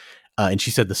And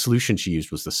she said the solution she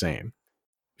used was the same.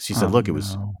 She said, Oh, look, it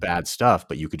was no. bad stuff,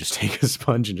 but you could just take a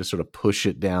sponge and just sort of push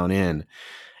it down in.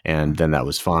 And then that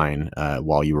was fine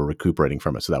while you were recuperating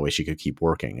from it. So that way she could keep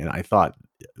working. And I thought,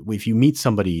 if you meet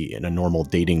somebody in a normal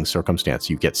dating circumstance,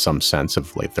 you get some sense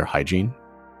of like their hygiene.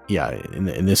 Yeah,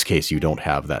 in this case, you don't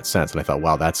have that sense. And I thought,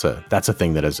 wow, that's a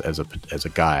thing that as a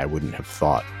guy, I wouldn't have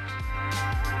thought.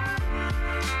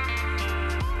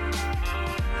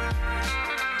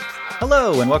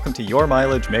 Hello, and welcome to Your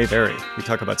Mileage May Vary. We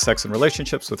talk about sex and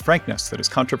relationships with frankness that is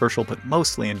controversial, but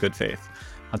mostly in good faith.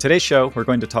 On today's show, we're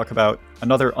going to talk about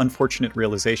another unfortunate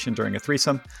realization during a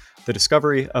threesome, the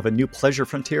discovery of a new pleasure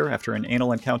frontier after an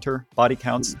anal encounter, body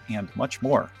counts, and much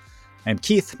more. I'm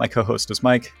Keith. My co-host is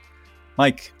Mike.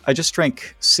 Mike, I just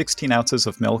drank 16 ounces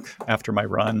of milk after my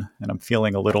run, and I'm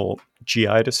feeling a little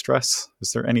GI distress.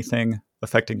 Is there anything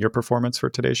affecting your performance for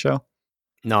today's show?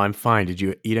 No, I'm fine. Did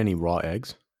you eat any raw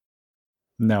eggs?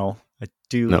 No, I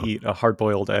do eat a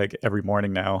hard-boiled egg every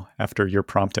morning now after your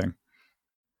prompting.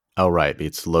 Oh, right.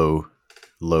 It's low,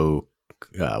 what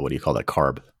do you call that?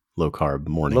 Low carb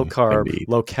morning. Low carb,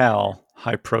 low cal,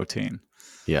 high protein.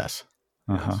 Yes.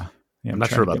 Uh-huh. Yes. Yeah, I'm not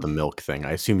sure about the milk thing.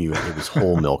 I assume it was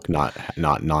whole milk, not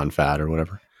non-fat or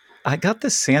whatever. I got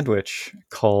this sandwich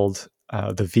called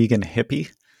the Vegan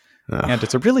Hippie, and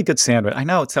it's a really good sandwich. I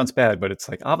know it sounds bad, but it's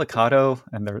like avocado,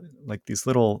 and they're like these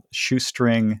little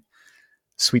shoestring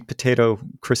sweet potato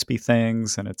crispy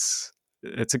things, and it's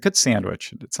a good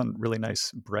sandwich. It's on really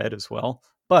nice bread as well,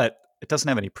 but it doesn't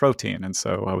have any protein, and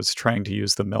so I was trying to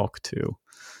use the milk to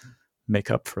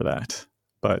make up for that.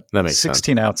 But that makes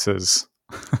 16 sense. Ounces,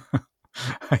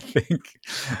 I think,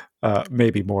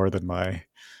 maybe more than my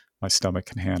stomach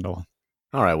can handle.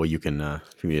 All right. Well, you can,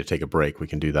 if you need to take a break, we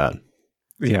can do that.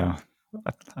 Yeah,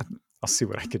 I'll see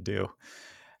what I could do.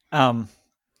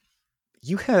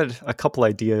 You had a couple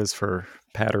ideas for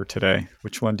patter today.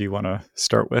 Which one do you want to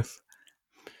start with?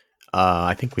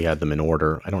 I think we had them in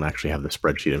order. I don't actually have the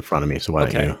spreadsheet in front of me, so why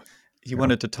don't you? You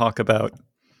wanted to talk about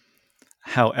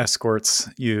how escorts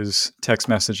use text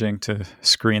messaging to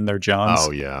screen their johns.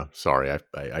 Oh, yeah. Sorry.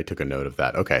 I took a note of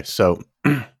that. Okay. So,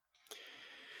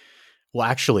 well,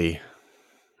 actually,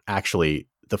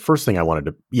 the first thing I wanted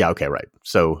to, yeah. Okay. Right.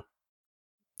 So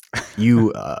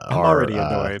you I'm already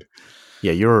annoyed.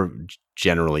 Yeah. You're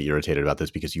generally irritated about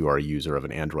this because you are a user of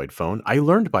an Android phone. I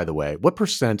learned, by the way, what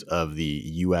 % of the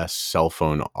US cell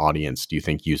phone audience do you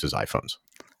think uses iPhones?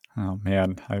 Oh,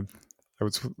 man. I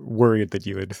was worried that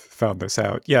you had found this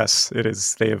out. Yes, it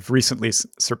is. They have recently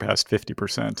surpassed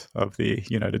 50% of the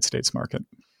United States market.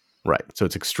 Right. So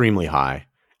it's extremely high.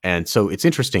 And so it's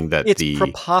interesting that it's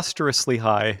preposterously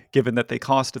high, given that they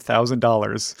cost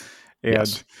 $1,000. And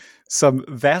yes, some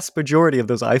vast majority of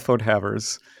those iPhone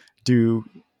havers do,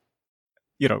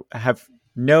 have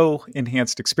no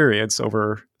enhanced experience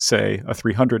over, say, a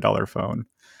 $300 phone.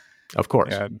 Of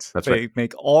course. And they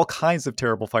make all kinds of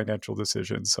terrible financial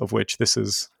decisions, of which this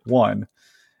is one.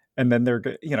 And then they're,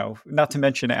 not to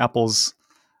mention Apple's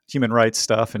human rights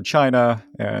stuff in China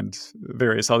and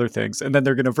various other things. And then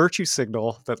they're going to virtue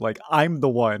signal that, like, I'm the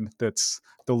one that's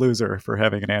the loser for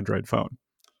having an Android phone.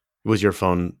 Was your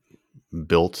phone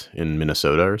built in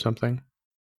Minnesota or something?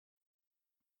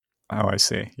 Oh, I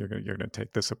see. You're going to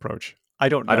take this approach. I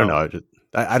don't know.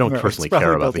 I don't personally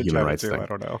care about the human rights thing. I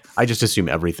don't know. I just assume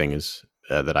everything is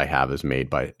that I have is made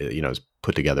by, is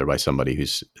put together by somebody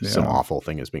who's some awful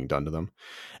thing is being done to them.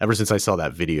 Ever since I saw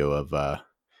that video of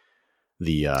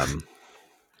the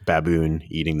baboon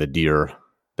eating the deer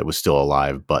that was still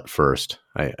alive butt first,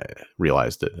 I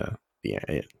realized that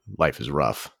life is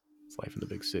rough. It's life in the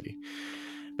big city.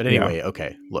 But anyway,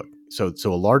 okay, look. So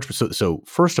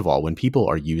first of all, when people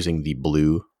are using the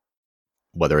blue,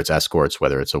 whether it's escorts,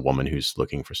 whether it's a woman who's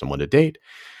looking for someone to date,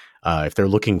 if they're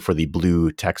looking for the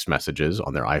blue text messages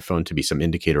on their iPhone to be some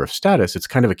indicator of status, it's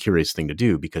kind of a curious thing to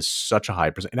do because such a high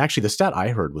percent. And actually, the stat I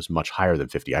heard was much higher than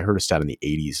 50. I heard a stat in the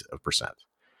 80s of percent.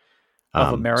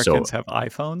 Of Americans have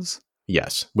iPhones?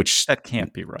 Yes, which that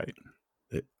can't be right.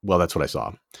 Well, that's what I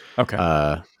saw. Okay.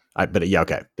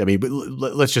 Okay. I mean, but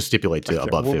let's just stipulate to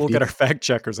above 50. We'll get our fact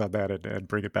checkers on that and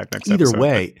bring it back next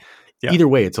episode. Yeah. Either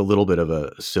way, it's a little bit of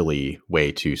a silly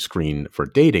way to screen for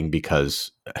dating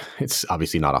because it's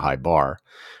obviously not a high bar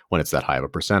when it's that high of a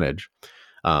percentage.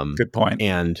 Good point.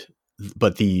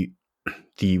 But the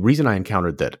reason I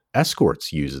encountered that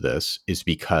escorts use this is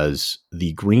because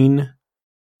the green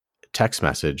text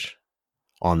message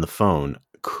on the phone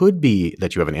could be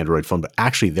that you have an Android phone, but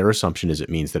actually their assumption is it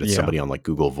means that it's somebody on like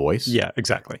Google Voice. Yeah,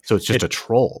 exactly. So it's just a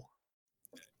troll.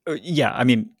 Yeah, I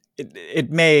mean, it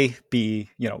may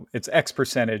be, it's X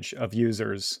percentage of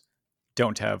users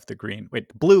don't have the green. Wait,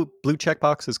 blue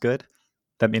checkbox is good.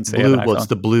 That means they have Blue, an well, iPhone. it's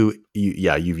the blue.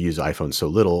 You've used iPhone so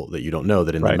little that you don't know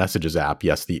that in the Messages app,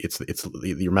 yes,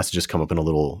 your messages come up in a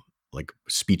little like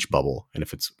speech bubble, and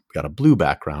if it's got a blue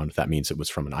background, that means it was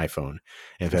from an iPhone.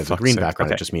 And if it has a green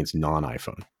background, it just means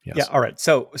non-iPhone. Yes. Yeah. All right.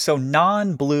 So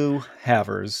non-blue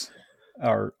havers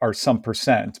are some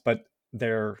percent, but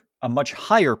they're a much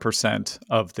higher percent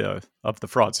of the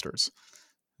fraudsters,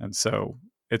 and so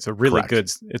it's a really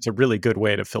good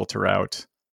way to filter out.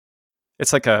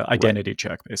 It's like a identity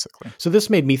check, basically. So this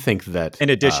made me think that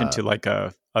in addition to like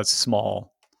a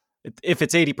small, if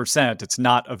it's 80%, it's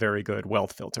not a very good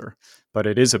wealth filter, but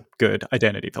it is a good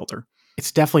identity filter.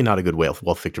 It's definitely not a good wealth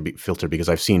filter because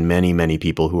I've seen many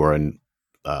people who are in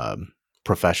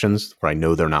professions where I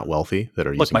know they're not wealthy that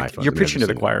are using Mike, iPhones. You're preaching to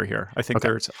the choir here. I think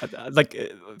there's like,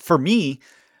 for me,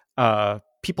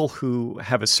 people who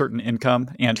have a certain income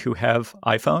and who have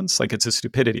iPhones, like it's a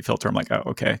stupidity filter. I'm like, oh,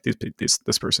 okay,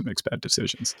 this person makes bad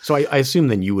decisions. So I assume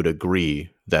then you would agree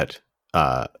that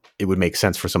it would make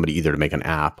sense for somebody either to make an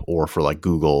app or for like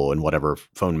Google and whatever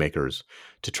phone makers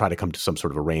to try to come to some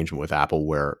sort of arrangement with Apple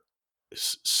where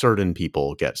certain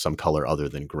people get some color other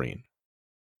than green.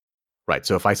 Right.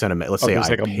 So if I send let's say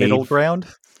like a middle ground.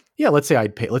 Yeah. Let's say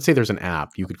there's an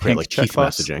app you could create like Keith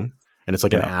messaging. And it's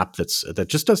like an app that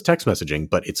just does text messaging,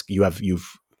 but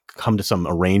you've come to some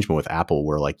arrangement with Apple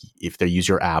where like if they use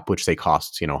your app, which say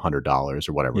costs $100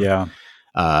 or whatever,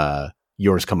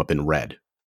 yours come up in red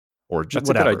or just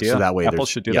whatever. A good idea. So that way Apple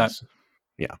should do that.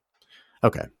 Yeah.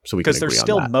 Okay. So we can agree on that. Because they're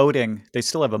still moating. They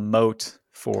still have a moat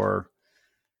for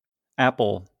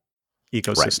Apple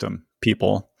ecosystem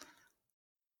people.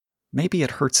 Maybe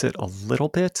it hurts it a little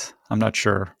bit. I'm not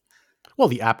sure. Well,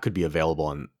 the app could be available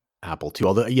on Apple too.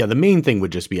 Although, the main thing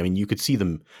would just be, you could see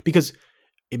them because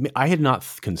I had not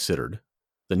considered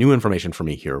the new information for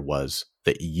me here was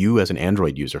that you as an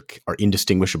Android user are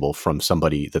indistinguishable from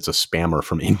somebody that's a spammer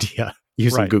from India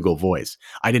using Google Voice.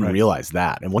 I didn't realize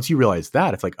that. And once you realize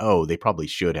that, it's like, oh, they probably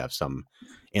should have some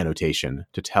annotation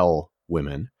to tell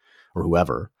women or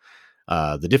whoever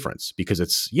the difference because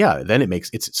then it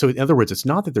makes it's so in other words, it's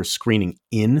not that they're screening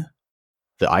in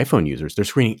the iPhone users, they're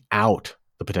screening out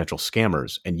the potential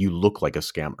scammers, and you look like a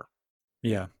scammer.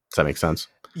 Yeah. Does that make sense?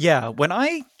 Yeah. When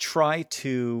I try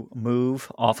to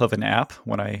move off of an app,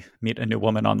 when I meet a new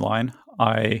woman online,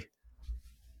 I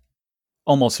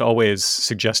almost always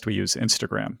suggest we use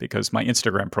Instagram because my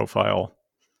Instagram profile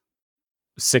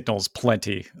signals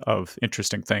plenty of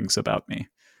interesting things about me.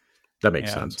 That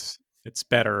makes sense. It's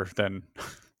better than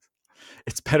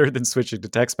switching to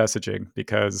text messaging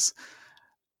because,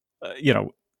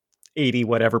 80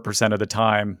 whatever percent of the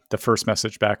time, the first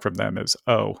message back from them is,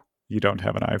 "Oh, you don't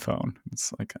have an iPhone."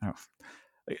 It's like,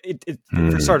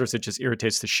 for starters, it just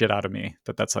irritates the shit out of me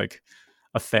that that's like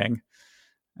a thing.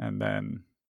 And then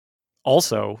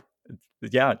also,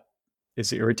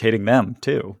 it's irritating them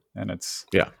too. And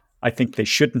I think they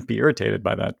shouldn't be irritated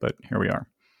by that, but here we are.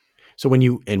 So when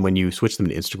you switch them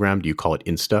to Instagram, do you call it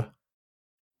Insta?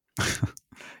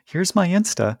 Here's my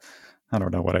Insta. I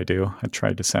don't know what I do. I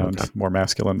tried to sound more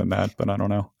masculine than that, but I don't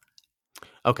know.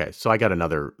 Okay, so I got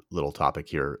another little topic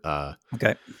here.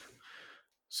 Okay.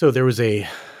 So there was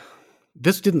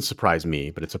this didn't surprise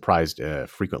me, but it surprised a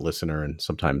frequent listener and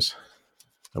sometimes,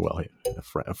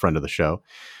 a friend of the show,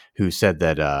 who said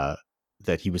that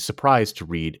he was surprised to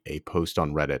read a post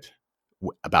on Reddit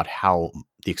about how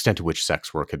the extent to which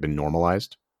sex work had been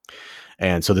normalized.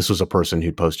 And so this was a person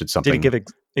who'd posted something. Did he give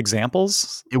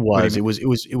examples? It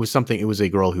was something. It was a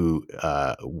girl who,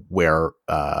 where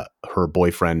her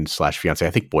boyfriend / fiance,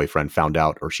 I think boyfriend, found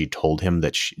out, or she told him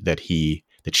that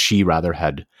she rather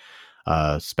had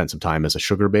spent some time as a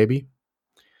sugar baby,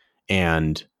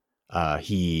 and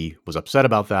he was upset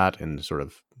about that, and sort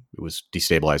of it was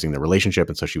destabilizing the relationship,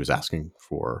 and so she was asking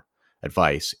for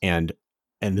advice, and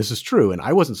this is true, and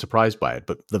I wasn't surprised by it,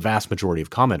 but the vast majority of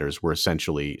commenters were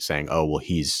essentially saying, "Oh, well,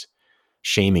 he's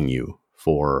shaming you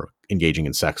for engaging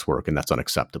in sex work, and that's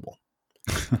unacceptable."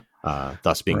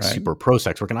 Thus being super pro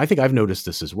sex work. And I think I've noticed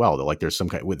this as well, that like there's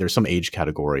some age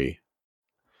category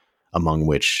among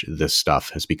which this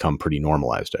stuff has become pretty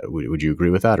normalized. Would you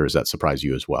agree with that, or does that surprise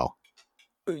you as well?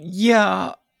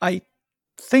 Yeah, I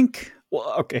think,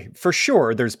 for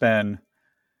sure there's been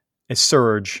a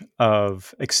surge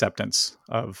of acceptance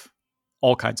of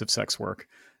all kinds of sex work,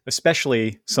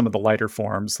 especially some of the lighter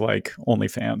forms like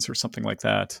OnlyFans or something like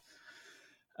that.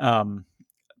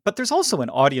 But there's also an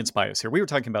audience bias here. We were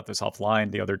talking about this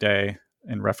offline the other day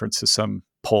in reference to some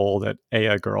poll that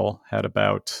Aya Girl had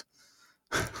about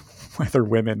whether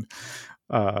women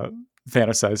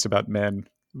fantasized about men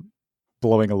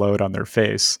blowing a load on their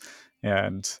face.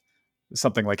 And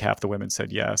something like half the women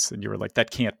said yes, and you were like,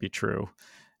 that can't be true.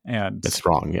 And It's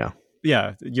wrong. Yeah.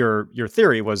 yeah, your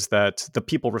theory was that the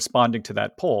people responding to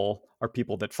that poll are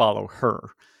people that follow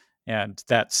her, and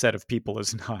that set of people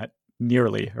is not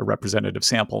nearly a representative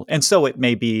sample. And so it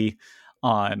may be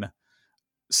on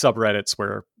subreddits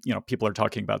where people are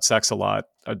talking about sex a lot.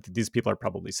 These people are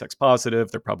probably sex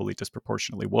positive. They're probably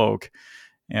disproportionately woke,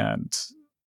 and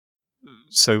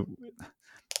so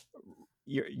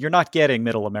you're not getting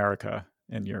middle America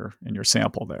in your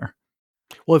sample there.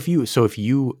 Well, if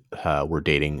you were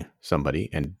dating somebody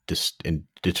and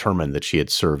determined that she had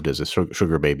served as a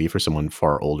sugar baby for someone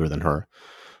far older than her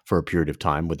for a period of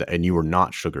time, and you were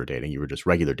not sugar dating, you were just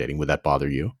regular dating, would that bother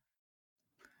you?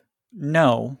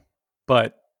 No,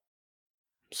 but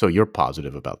so you're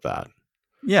positive about that.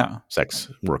 Yeah, sex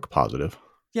work positive.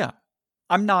 Yeah,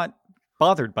 I'm not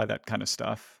bothered by that kind of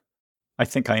stuff. I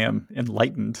think I am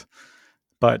enlightened,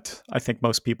 but I think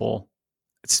most people,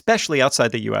 especially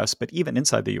outside the US, but even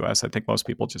inside the US, I think most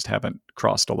people just haven't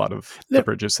crossed a lot of the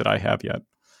bridges that I have yet.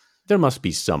 There must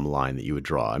be some line that you would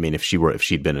draw. I mean, if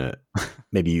she'd been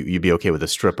maybe you'd be okay with a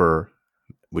stripper.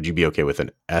 Would you be okay with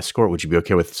an escort? Would you be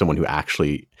okay with someone who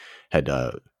actually had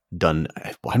done?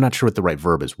 I'm not sure what the right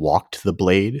verb is. Walked the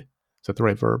blade. Is that the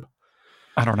right verb?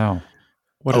 I don't know.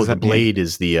 What does that the Blade mean?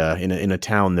 Is the in a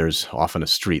town. There's often a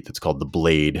street that's called the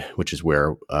Blade, which is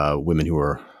where women who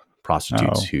are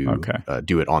prostitutes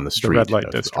do it on the street. The red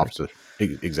light district.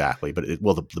 Exactly, but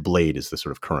the Blade is the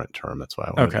sort of current term. That's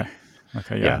why.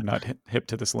 Yeah, I'm not hip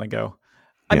to this lingo.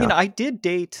 I mean, I did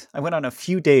date. I went on a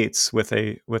few dates with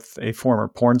a former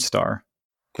porn star.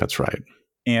 That's right.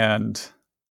 And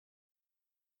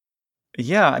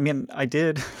yeah, I mean, I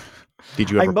did. Did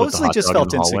you ever I mostly just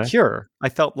felt insecure. Hallway? I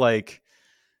felt like,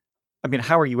 I mean,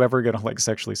 how are you ever going to like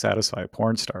sexually satisfy a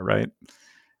porn star, right?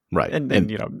 Right.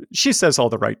 And she says all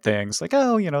the right things, like,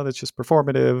 oh, that's just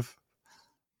performative.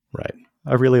 Right.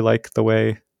 I really like the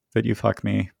way that you fuck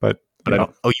me, but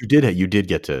you did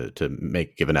get to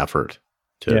give an effort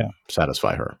to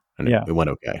satisfy her, and it went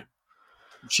okay.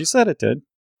 She said it did.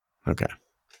 Okay.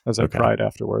 As I cried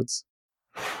afterwards.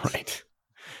 Right.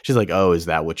 She's like, "Oh, is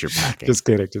that what you're packing?" Just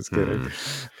kidding.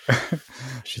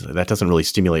 She's like, "That doesn't really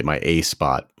stimulate my A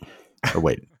spot." Or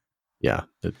wait,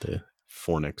 the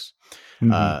fornix.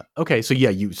 Mm-hmm. Okay, so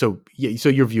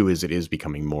your view is it is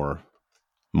becoming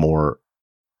more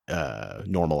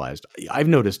normalized. I've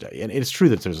noticed, and it's true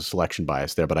that there's a selection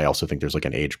bias there, but I also think there's like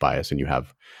an age bias, and you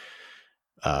have.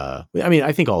 I mean,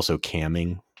 I think also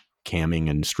camming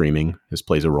and streaming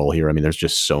plays a role here. I mean, there's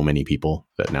just so many people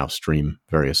that now stream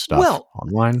various stuff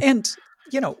online. And,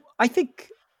 I think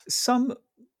some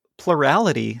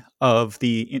plurality of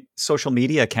the social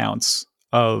media accounts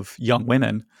of young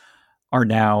women are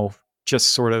now just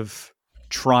sort of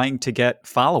trying to get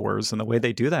followers. And the way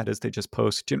they do that is they just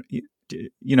post,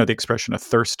 the expression a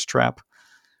thirst trap?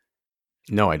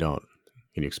 No, I don't.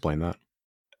 Can you explain that?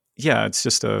 Yeah, it's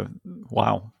just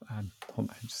wow. Hold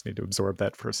on, I just need to absorb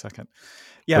that for a second.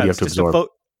 Yeah, you have to absorb.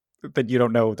 But you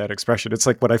don't know that expression. It's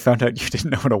like what I found out you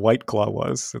didn't know what a White Claw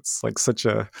was. It's like such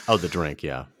a the drink,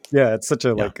 yeah. Yeah, it's such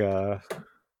a like a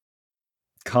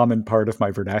common part of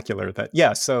my vernacular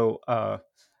that So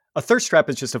a thirst trap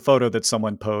is just a photo that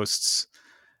someone posts,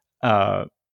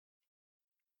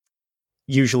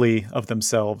 usually of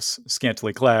themselves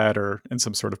scantily clad or in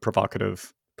some sort of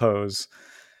provocative pose.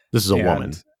 This is a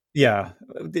woman. Yeah,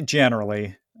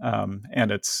 generally.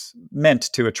 And it's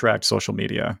meant to attract social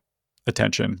media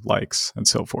attention, likes, and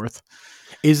so forth.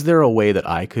 Is there a way that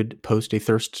I could post a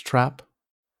thirst trap?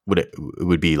 It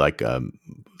would be like some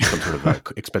sort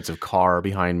of expensive car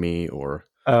behind me, or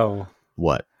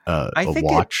what? A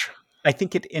watch? I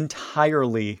think it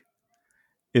entirely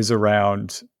is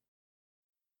around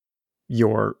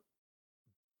your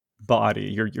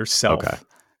body, yourself. Okay.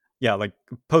 Yeah, like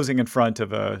posing in front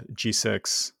of a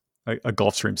G6, a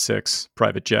Gulfstream 6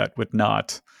 private jet would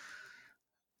not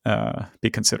be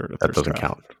considered a thirst trap. That doesn't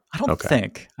count. I don't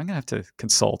think. I'm going to have to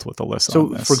consult with Alyssa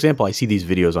on this. So, for example, I see these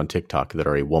videos on TikTok that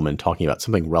are a woman talking about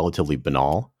something relatively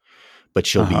banal, but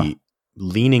she'll be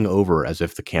leaning over as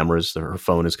if her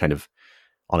phone is kind of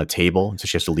on a table, and so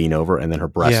she has to lean over, and then her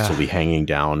breasts will be hanging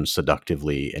down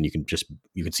seductively, and you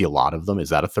can see a lot of them. Is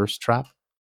that a thirst trap?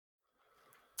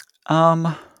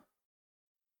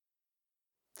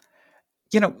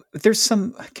 There's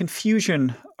some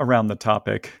confusion around the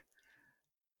topic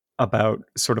about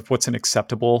sort of what's an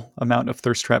acceptable amount of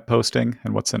thirst trap posting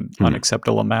and what's an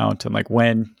unacceptable amount. And like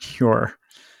when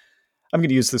I'm going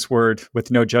to use this word with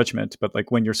no judgment, but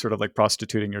like when you're sort of like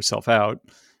prostituting yourself out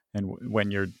and when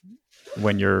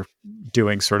you're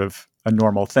doing sort of a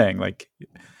normal thing, like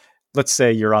let's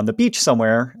say you're on the beach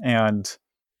somewhere and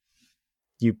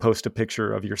you post a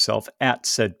picture of yourself at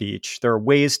said beach. There are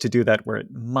ways to do that where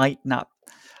it might not.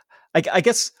 I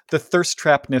guess the thirst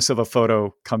trapness of a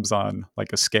photo comes on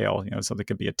like a scale. Something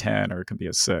could be a 10 or it could be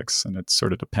a 6, and it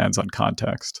sort of depends on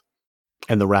context.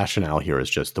 And the rationale here is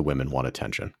just the women want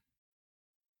attention.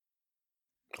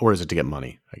 Or is it to get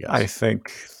money, I guess? I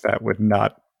think that would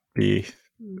not be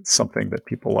something that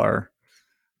people are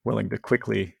willing to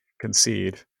quickly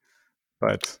concede.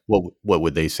 But what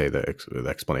would they say the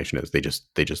explanation is? They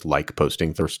just like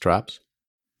posting thirst traps?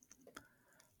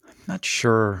 I'm not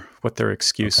sure what their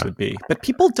excuse would be. But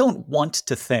people don't want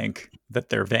to think that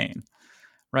they're vain.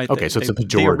 Right. Okay, so it's a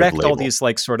pejorative they erect label. All these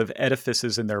like sort of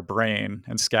edifices in their brain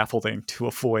and scaffolding to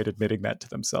avoid admitting that to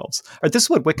themselves. All right, this is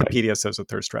what Wikipedia says a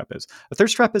thirst trap is. A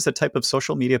thirst trap is a type of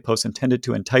social media post intended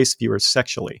to entice viewers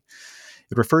sexually.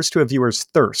 It refers to a viewer's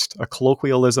thirst, a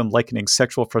colloquialism likening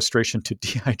sexual frustration to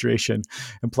dehydration,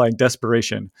 implying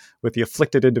desperation, with the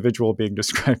afflicted individual being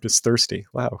described as thirsty.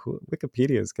 Wow,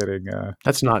 Wikipedia is getting...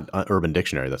 That's not Urban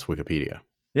Dictionary, that's Wikipedia.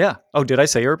 Yeah. Oh, did I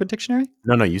say Urban Dictionary?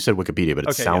 No, you said Wikipedia, but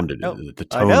it sounded, yeah. No, the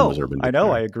tone was Urban Dictionary. I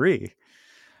know, I agree.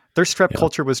 Thirst trap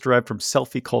culture was derived from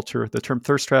selfie culture. The term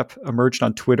thirst trap emerged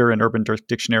on Twitter and Urban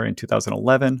Dictionary in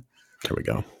 2011. There we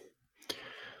go.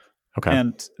 Okay.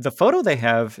 And the photo they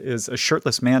have is a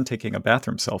shirtless man taking a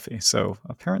bathroom selfie. So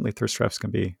apparently thirst traps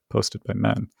can be posted by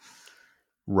men.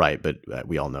 Right, but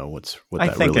we all know what I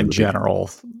that think really in would general,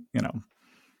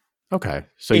 Okay.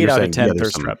 So 8 you're out saying of 10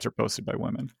 thirst traps are posted by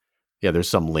women. Yeah, there's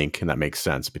some link, and that makes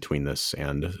sense between this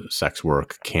and sex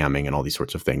work, camming, and all these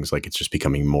sorts of things. Like, it's just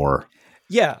becoming more.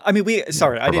 Yeah, I mean,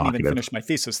 I didn't even finish my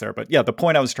thesis there, but yeah, the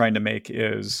point I was trying to make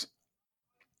is,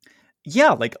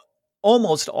 like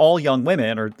almost all young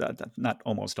women, or not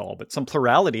almost all, but some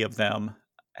plurality of them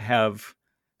have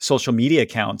social media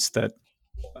accounts that,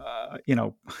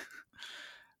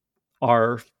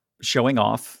 are showing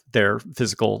off their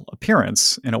physical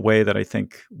appearance in a way that I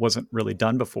think wasn't really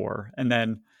done before. And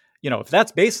then, if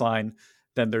that's baseline,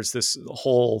 then there's this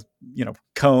whole,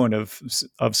 cone of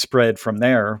spread from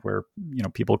there where,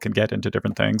 people can get into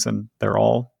different things, and they're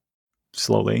all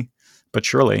slowly but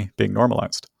surely being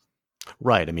normalized.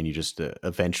 Right. I mean, you just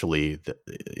eventually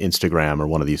Instagram or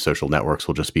one of these social networks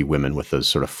will just be women with those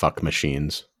sort of fuck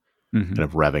machines kind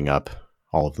of revving up,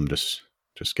 all of them just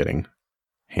getting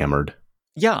hammered.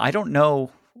 Yeah, I don't know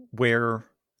where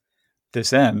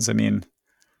this ends. I mean,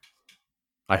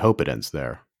 I hope it ends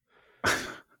there.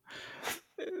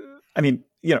 I mean,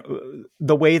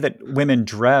 the way that women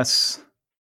dress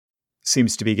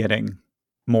seems to be getting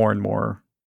more and more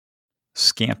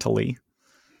scantily.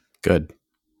 Good.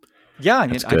 Yeah, I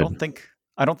mean, I don't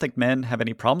think men have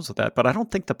any problems with that, but I don't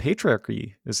think the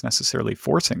patriarchy is necessarily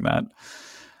forcing that.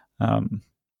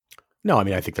 No, I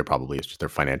mean, I think there probably is just their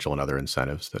financial and other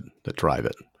incentives that drive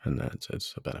it, and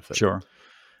it's a benefit. Sure.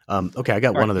 Okay, I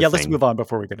got one other thing. Yeah, let's move on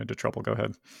before we get into trouble. Go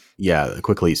ahead. Yeah,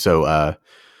 quickly. So,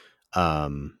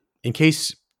 in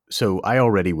case, I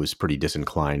already was pretty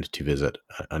disinclined to visit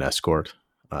an escort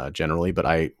generally, but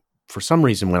I, for some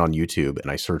reason, went on YouTube and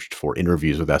I searched for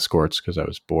interviews with escorts because I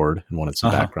was bored and wanted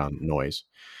some background noise.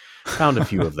 Found a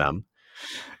few of them.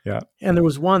 Yeah. And there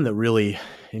was one that really,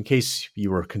 in case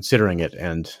you were considering it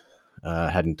and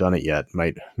hadn't done it yet,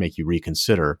 might make you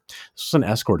reconsider. This was an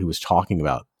escort who was talking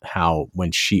about how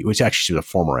she was a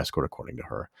former escort, according to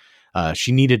her.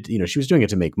 She needed, she was doing it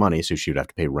to make money, so she would have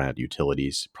to pay rent,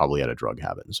 utilities, probably had a drug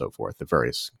habit and so forth, the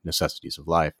various necessities of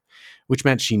life, which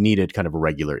meant she needed kind of a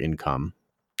regular income.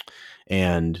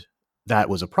 And that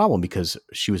was a problem because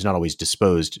she was not always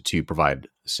disposed to provide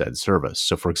said service.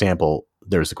 So, for example,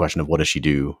 there's the question of what does she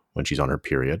do when she's on her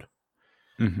period?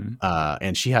 Mm-hmm.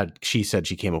 And she said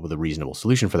she came up with a reasonable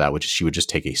solution for that, which is she would just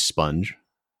take a sponge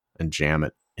and jam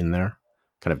it in there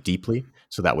kind of deeply.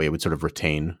 So that way it would sort of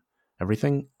retain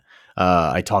everything.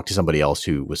 I talked to somebody else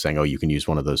who was saying, you can use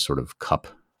one of those sort of cup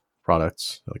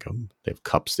products. Like they have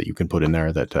cups that you can put in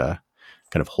there that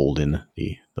kind of hold in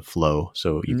the flow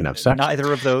so you can have sex.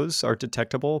 Neither of those are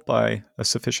detectable by a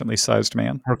sufficiently sized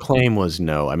man. Her claim was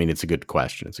no. I mean, it's a good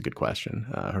question.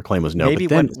 Her claim was no. Maybe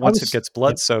once it gets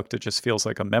blood soaked, it just feels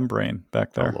like a membrane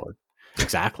back there. Oh, Lord.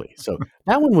 Exactly. So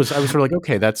that one I was sort of like,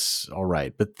 okay, that's all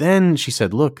right. But then she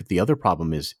said, look, the other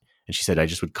problem is, and she said, I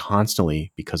just would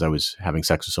constantly, because I was having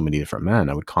sex with so many different men,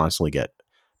 I would constantly get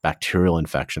bacterial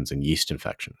infections and yeast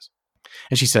infections.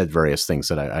 And she said various things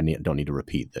that I don't need to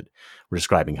repeat that were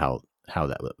describing how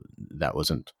that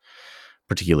wasn't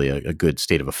particularly a good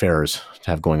state of affairs to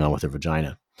have going on with her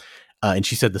vagina. And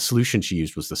she said the solution she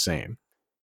used was the same.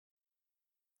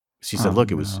 She said,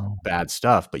 look, it was bad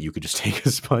stuff, but you could just take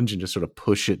a sponge and just sort of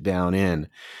push it down in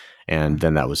and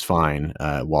then that was fine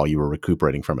while you were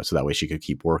recuperating from it, so that way she could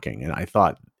keep working. And I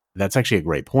thought that's actually a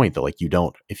great point, that like you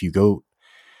don't, if you go,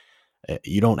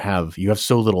 you have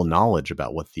so little knowledge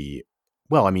about what the,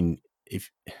 well, I mean,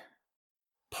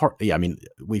 I mean,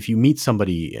 if you meet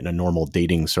somebody in a normal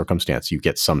dating circumstance, you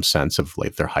get some sense of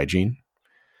like their hygiene.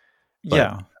 But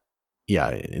Yeah. yeah,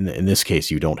 in this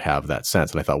case, you don't have that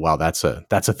sense. And I thought, wow, that's a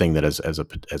thing that as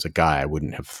a guy, I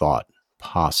wouldn't have thought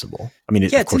possible. I mean,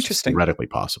 of It's course, it's interesting. theoretically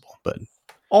possible, but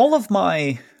All of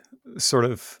my sort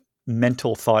of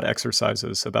mental thought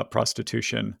exercises about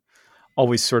prostitution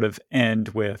always sort of end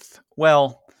with,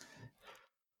 well,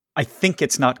 I think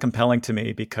it's not compelling to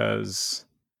me because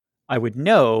I would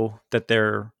know that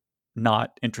they're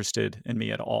not interested in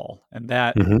me at all. And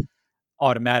that Mhm.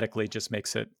 automatically just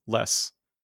makes it less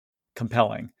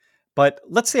compelling. But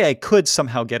let's say I could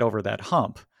somehow get over that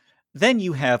hump. Then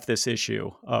you have this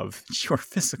issue of your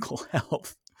physical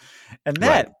health. And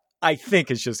Right. that, I think,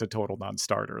 is just a total non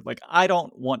starter. Like, I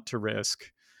don't want to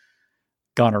risk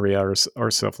gonorrhea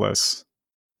or syphilis.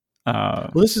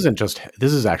 Well, this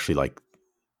is actually like,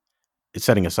 it's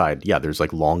setting aside, yeah, there's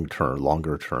like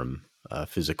longer term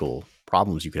physical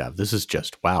problems you could have. This is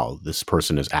just, wow, this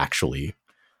person is actually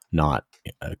not,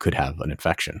 could have an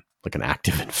infection, like an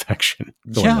active infection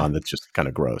going on. That's just kind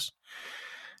of gross.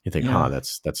 You think, Yeah.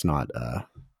 that's not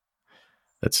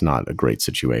a great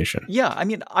situation. Yeah. I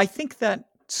mean, I think that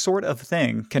sort of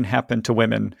thing can happen to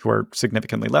women who are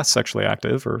significantly less sexually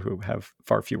active or who have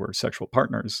far fewer sexual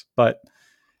partners. But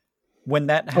when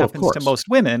that Oh, of happens to course. most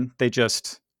women, they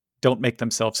just don't make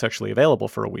themselves sexually available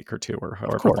for a week or two or Of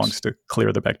however long course. to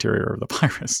clear the bacteria or the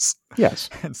virus. Yes.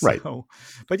 And Right. so,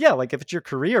 but yeah, like if it's your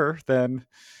career, then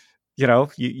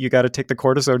you got to take the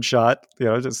cortisone shot,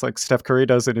 just like Steph Curry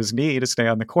does in his knee to stay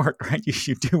on the court, right?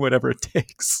 You do whatever it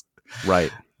takes.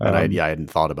 Right. And I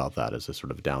hadn't thought about that as a sort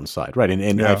of downside. Right.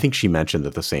 And I think she mentioned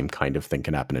that the same kind of thing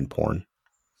can happen in porn.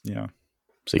 Yeah.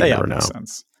 So you never know. Makes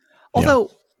sense.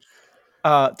 Although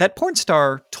that porn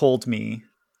star told me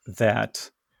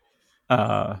that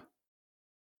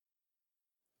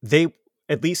they,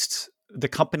 at least the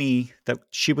company that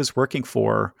she was working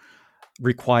for,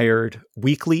 required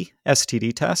weekly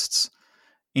STD tests.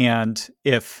 And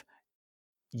if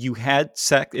you had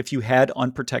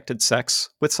unprotected sex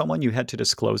with someone, you had to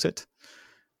disclose it.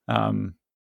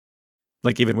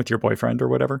 Like even with your boyfriend or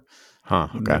whatever. Huh.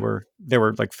 Okay. They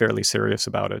were like fairly serious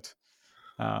about it.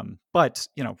 But,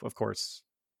 of course,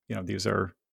 these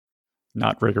are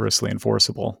not rigorously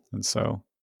enforceable. And so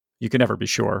you can never be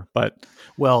sure. But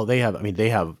well, they have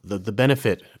the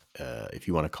benefit, if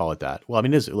you want to call it that. Well, I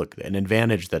mean, look, an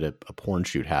advantage that a porn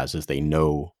shoot has is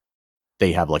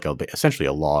they have like essentially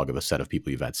a log of a set of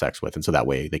people you've had sex with. And so that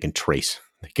way they can trace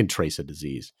a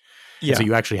disease. Yeah. And so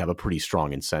you actually have a pretty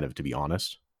strong incentive to be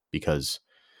honest, because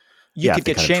you could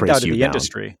get shamed out of the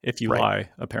industry if you lie,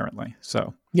 apparently.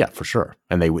 So yeah, for sure.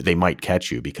 And they might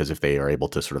catch you because if they are able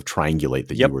to sort of triangulate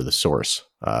that you were the source,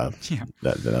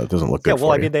 that doesn't look good. Yeah,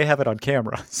 well, I mean, they have it on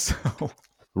camera, so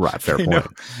right. Fair point.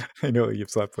 I know what you've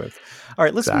slept with. All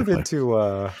right, let's move into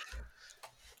a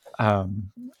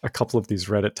couple of these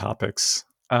Reddit topics.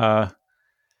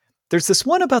 There's this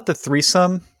one about the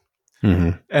threesome,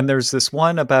 and there's this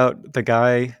one about the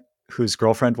guy whose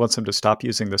girlfriend wants him to stop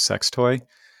using the sex toy.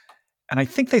 And I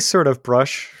think they sort of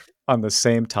brush on the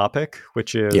same topic,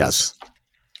 which is,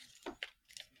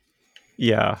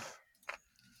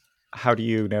 how do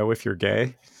you know if you're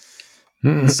gay?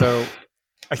 So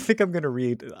I think I'll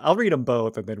read them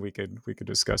both, and then we could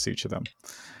discuss each of them.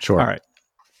 Sure. All right.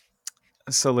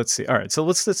 So let's see. All right. So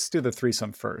let's do the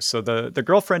threesome first. So the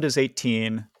girlfriend is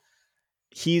 18.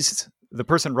 The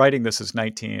person writing this is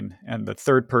 19, and the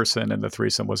third person in the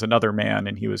threesome was another man,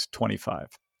 and he was 25.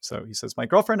 So he says, my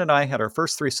girlfriend and I had our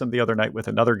first threesome the other night with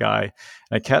another guy, and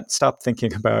I can't stop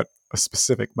thinking about a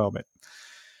specific moment.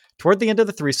 Toward the end of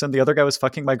the threesome, the other guy was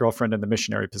fucking my girlfriend in the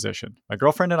missionary position. My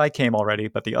girlfriend and I came already,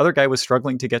 but the other guy was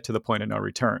struggling to get to the point of no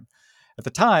return. At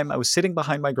the time, I was sitting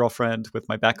behind my girlfriend with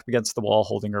my back against the wall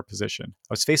holding her position.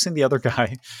 I was facing the other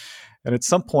guy, and at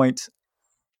some point,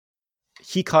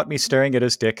 he caught me staring at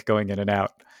his dick going in and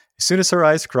out. As soon as her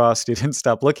eyes crossed, he didn't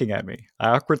stop looking at me. I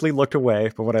awkwardly looked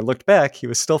away, but when I looked back, he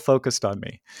was still focused on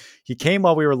me. He came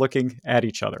while we were looking at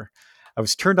each other. I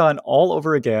was turned on all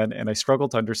over again, and I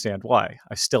struggled to understand why.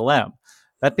 I still am.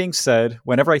 That being said,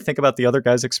 whenever I think about the other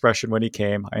guy's expression when he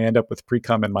came, I end up with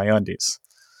pre-cum in my undies.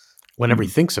 Whenever he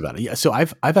thinks about it. Yeah. So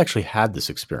I've actually had this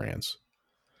experience.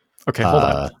 Okay, hold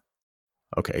on.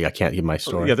 Okay, I can't give my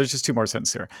story. Yeah, there's just two more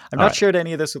sentences here. I've not shared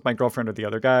any of this with my girlfriend or the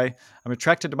other guy. I'm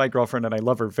attracted to my girlfriend and I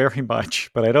love her very much,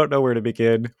 but I don't know where to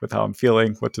begin with how I'm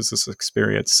feeling. What does this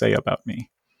experience say about me?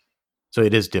 So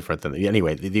it is different than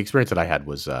anyway. The experience that I had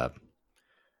was, I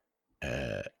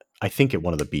think at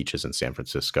one of the beaches in San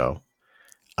Francisco.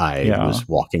 I was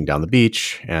walking down the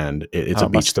beach, and it's a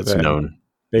beach that's known,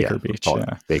 Baker Beach,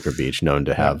 Baker Beach, known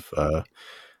to have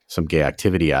some gay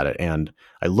activity at it. And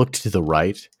I looked to the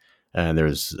right, and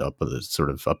there's sort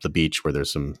of up the beach where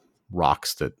there's some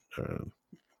rocks that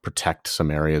protect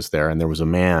some areas there. And there was a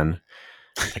man,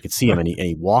 I could see him, and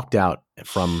he walked out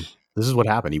from. This is what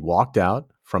happened. He walked out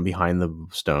from behind the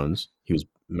stones. He was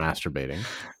masturbating.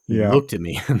 He looked at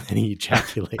me, and then he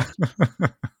ejaculated.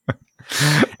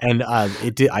 And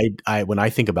it did. I when I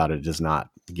think about it, it does not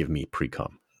give me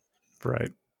pre-cum.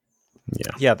 Right.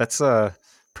 Yeah. Yeah, that's a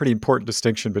pretty important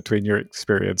distinction between your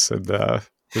experience and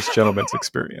this gentleman's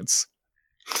experience.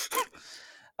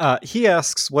 He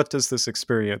asks, "What does this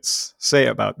experience say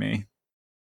about me?"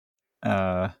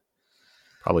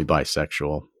 Probably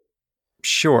bisexual.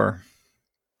 Sure.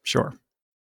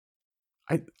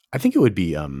 I think it would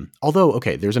be. Although,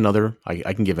 okay, there's another.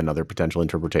 I can give another potential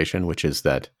interpretation, which is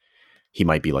that he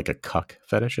might be like a cuck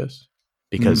fetishist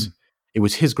because it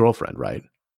was his girlfriend, right?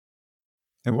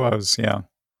 It was, yeah.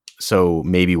 So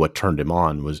maybe what turned him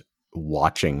on was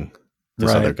watching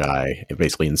this other guy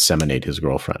basically inseminate his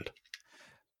girlfriend.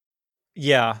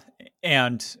 Yeah,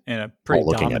 and in a pretty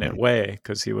dominant way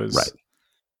because he was,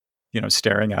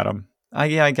 staring at him.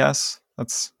 Yeah, I guess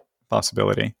that's a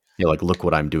possibility. Yeah, like, look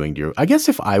what I'm doing to you. I guess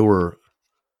if I were,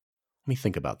 let me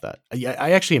think about that.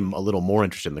 I actually am a little more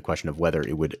interested in the question of whether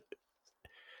it would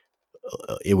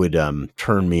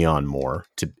turn me on more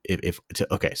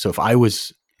okay. So if I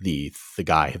was the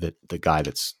guy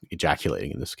that's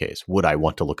ejaculating in this case, would I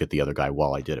want to look at the other guy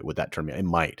while I did it? Would that turn me on? It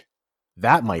might.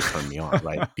 That might turn me on,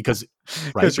 right? Because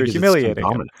you're humiliating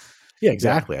him. Yeah,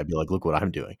 exactly. I'd be like, look what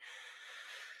I'm doing.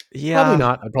 Yeah. Probably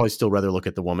not. I'd probably still rather look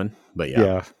at the woman, but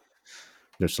yeah.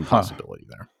 There's some possibility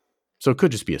there. So it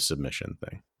could just be a submission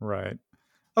thing. Right.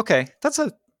 Okay. I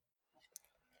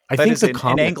think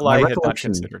an angle I had not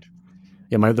considered.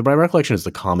 Yeah, my recollection is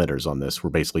the commenters on this were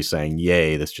basically saying,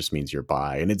 yay, this just means you're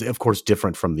bi. And it's, of course,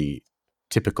 different from the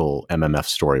typical MMF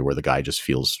story where the guy just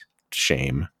feels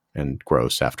shame and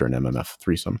gross after an MMF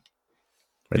threesome.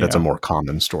 Right? That's a more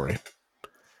common story.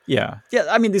 Yeah. Yeah,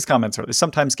 I mean, these comments are,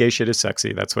 sometimes gay shit is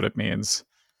sexy. That's what it means.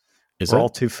 We're all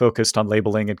too focused on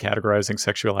labeling and categorizing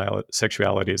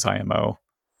sexuality as IMO.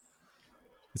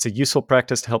 It's a useful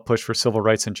practice to help push for civil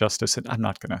rights and justice. And I'm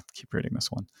not going to keep reading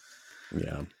this one.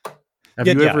 Yeah. Have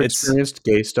you ever experienced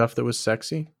gay stuff that was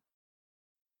sexy?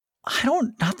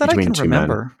 Not that I can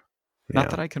remember. Not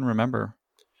that I can remember.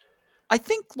 I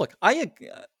think, look, I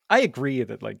agree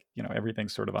that, like,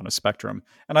 everything's sort of on a spectrum.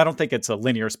 And I don't think it's a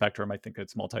linear spectrum. I think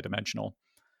it's multidimensional.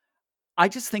 I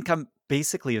just think I'm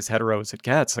basically as hetero as it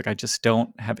gets. Like, I just don't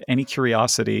have any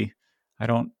curiosity. I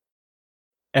don't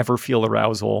ever feel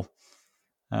arousal.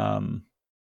 Well,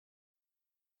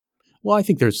 I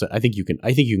think you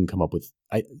can come up with,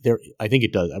 I think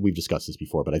it does. We've discussed this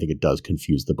before, but I think it does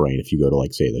confuse the brain if you go to,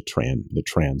 like, say, the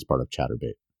trans part of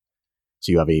Chaturbate.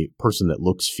 So you have a person that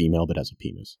looks female but has a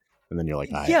penis. And then you're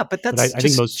like, yeah, but that's I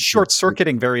think most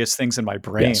short-circuiting various things in my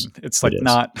brain. Yes, it's like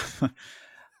not.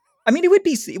 I mean, it would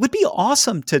be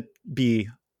awesome to be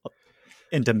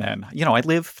into men. I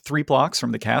live 3 blocks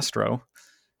from the Castro,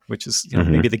 which is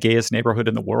maybe the gayest neighborhood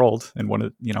in the world, and one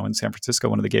of in San Francisco,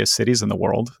 one of the gayest cities in the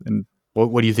world. And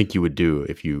what do you think you would do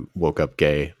if you woke up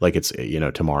gay? Like, it's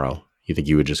tomorrow. You think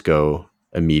you would just go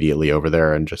immediately over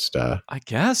there and just? I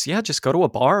guess, yeah, just go to a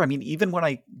bar. I mean, even when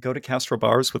I go to Castro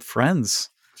bars with friends.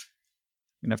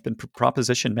 I've been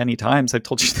propositioned many times. I've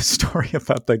told you the story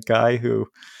about the guy who,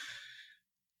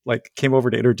 like, came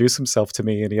over to introduce himself to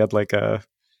me, and he had like a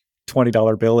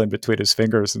 $20 bill in between his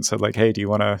fingers and said, like, "Hey, do you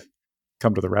want to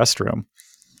come to the restroom?"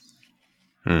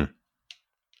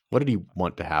 What did he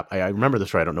want to happen? I remember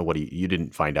this, right? I don't know what you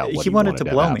didn't find out. What he wanted to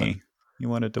blow me. He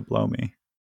wanted to blow me.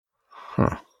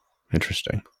 Huh.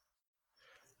 Interesting.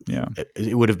 Yeah.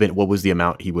 It would have been, what was the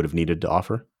amount he would have needed to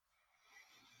offer?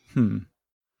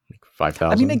 Like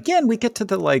 5,000? I mean, again, we get to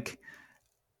the, like,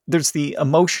 there's the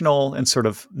emotional and sort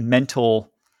of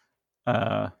mental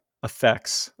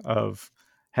effects of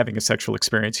having a sexual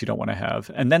experience you don't want to have.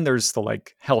 And then there's the,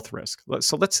 like, health risk.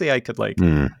 So let's say I could, like,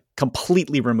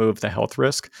 completely remove the health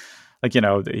risk. Like, he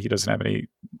doesn't have any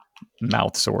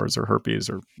mouth sores or herpes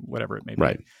or whatever it may be.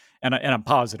 Right. And I'm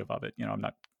positive of it. I'm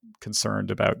not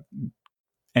concerned about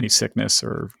any sickness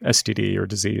or STD or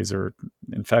disease or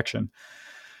infection.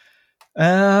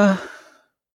 $1,000?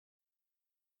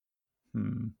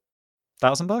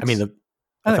 I mean,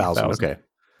 1,000. Okay.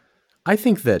 I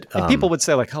think that people would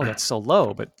say, like, "Oh, that's so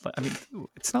low," but I mean,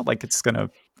 it's not like it's going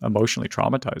to emotionally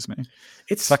traumatize me.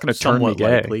 It's not going to turn me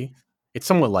gay. Likely. It's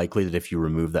somewhat likely that if you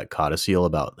remove that codicil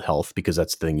about health, because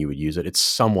that's the thing you would use it, it's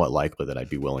somewhat likely that I'd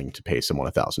be willing to pay someone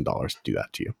 $1,000 to do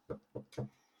that to you.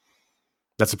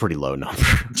 That's a pretty low number.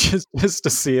 just to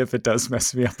see if it does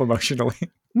mess me up emotionally.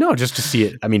 No, just to see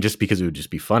it. I mean, just because it would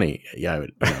just be funny. Yeah,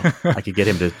 I could get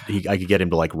him to. I could get him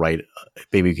to like write.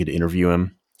 Maybe we could interview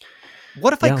him.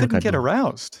 What if I couldn't get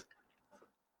aroused?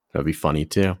 That'd be funny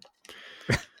too.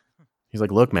 He's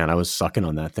like, "Look, man, I was sucking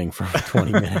on that thing for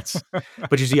 20 minutes."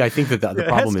 But you see, I think that the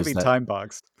problem is that time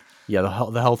boxed. Yeah,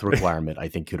 the health requirement I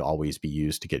think could always be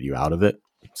used to get you out of it.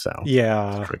 So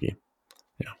yeah, it's tricky.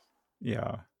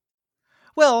 Yeah.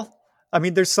 Well, I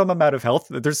mean, there's some amount of health.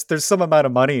 There's some amount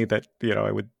of money that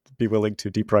I would be willing to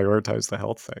deprioritize the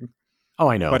health thing. Oh,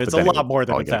 I know, but it's a lot more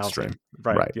than 1,000,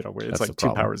 right? It's like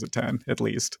 2 powers of 10 at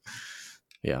least.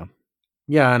 Yeah.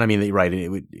 Yeah, and I mean, right?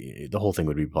 The whole thing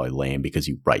would be probably lame because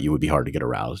you would be hard to get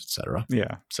aroused, etc.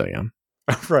 Yeah. So yeah.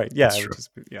 Right. Yeah.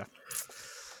 Yeah.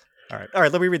 All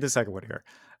right. Let me read the second one here.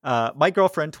 My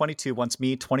girlfriend, 22, wants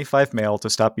me, 25 male, to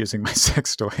stop using my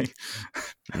sex toy.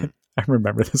 I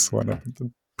remember this one.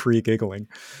 Pre-giggling.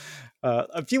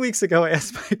 A few weeks ago, I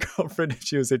asked my girlfriend if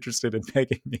she was interested in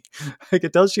pegging me. I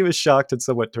could tell she was shocked and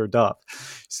somewhat turned off.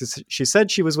 She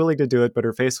said she was willing to do it, but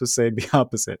her face was saying the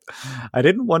opposite. I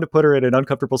didn't want to put her in an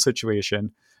uncomfortable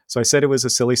situation, so I said it was a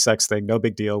silly sex thing, no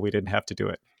big deal, we didn't have to do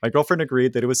it. My girlfriend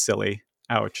agreed that it was silly.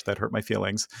 Ouch, that hurt my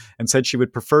feelings, and said she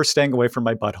would prefer staying away from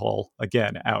my butthole.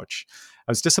 Again, ouch.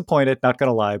 I was disappointed, not going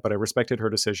to lie, but I respected her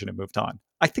decision and moved on.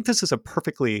 I think this is a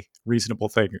perfectly reasonable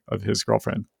thing of his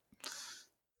girlfriend.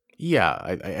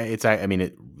 Yeah,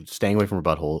 staying away from her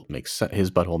butthole makes sense.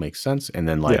 His butthole makes sense, and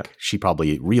then she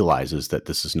probably realizes that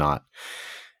this is not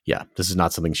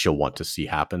something she'll want to see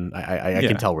happen. I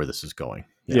can tell where this is going.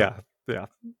 Yeah.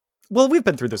 Well, we've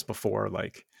been through this before.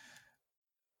 Like,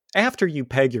 after you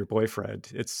peg your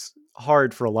boyfriend, it's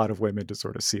hard for a lot of women to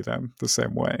sort of see them the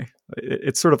same way.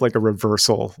 It's sort of like a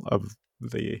reversal of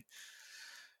the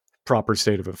proper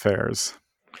state of affairs.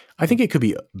 I think it could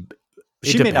be.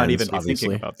 She may not even be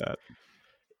thinking about that.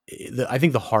 I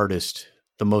think the hardest,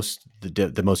 the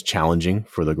most challenging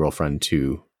for the girlfriend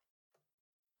to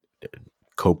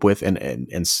cope with, and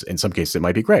in some cases it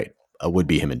might be great, would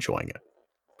be him enjoying it.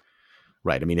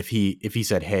 Right. I mean, if he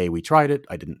said, "Hey, we tried it.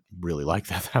 I didn't really like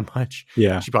that much."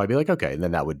 Yeah. She'd probably be like, "Okay," and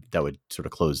then that would sort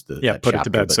of close the put it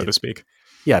to bed, so to speak.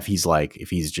 Yeah. The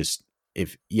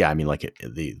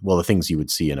things you would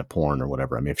see in a porn or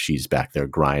whatever. I mean, if she's back there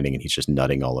grinding and he's just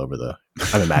nutting all over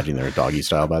I'm imagining they're doggy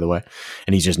style, by the way,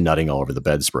 and he's just nutting all over the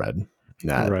bedspread.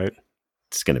 Right.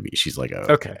 It's going to be, she's like,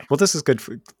 okay. Well, this is good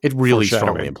for, it really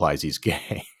strongly implies he's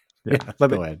gay. Yeah.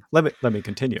 Let me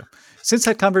continue. Since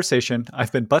that conversation,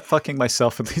 I've been butt fucking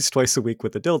myself at least twice a week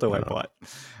with the dildo I bought.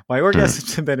 My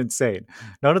orgasms have been insane.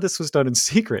 None of this was done in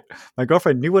secret. My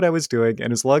girlfriend knew what I was doing,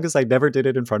 and as long as I never did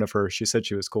it in front of her, she said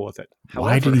she was cool with it. However,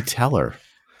 why did he tell her?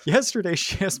 Yesterday,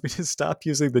 she asked me to stop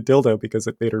using the dildo because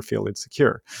it made her feel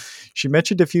insecure. She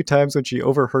mentioned a few times when she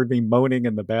overheard me moaning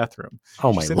in the bathroom.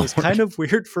 Oh my Lord. It was kind of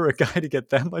weird for a guy to get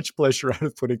that much pleasure out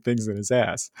of putting things in his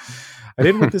ass. I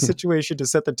didn't want the situation to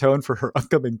set the tone for her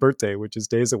upcoming birthday, which is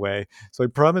days away, so I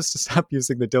promised to stop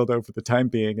using the dildo for the time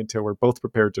being until we're both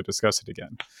prepared to discuss it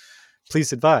again.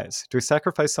 Please advise, do I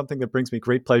sacrifice something that brings me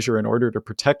great pleasure in order to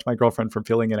protect my girlfriend from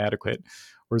feeling inadequate,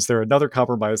 or is there another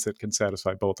compromise that can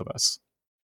satisfy both of us?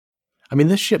 I mean,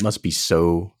 this shit must be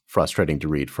so frustrating to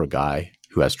read for a guy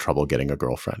who has trouble getting a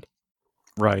girlfriend.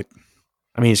 Right.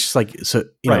 I mean, it's just like, so,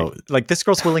 you know. Like, this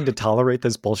girl's willing to tolerate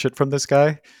this bullshit from this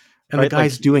guy. And the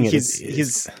guy's doing it.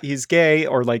 He's gay,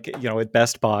 or like, at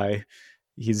Best Buy,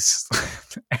 he's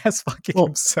ass fucking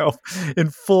himself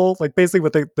in full, like basically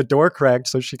with the door cracked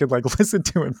so she could like listen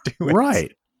to him do it.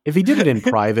 Right. If he did it in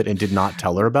private and did not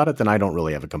tell her about it, then I don't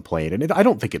really have a complaint. And I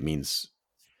don't think it means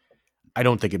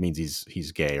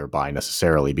he's gay or bi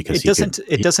necessarily, because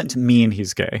it doesn't mean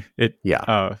he's gay. It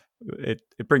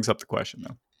brings up the question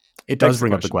though. It does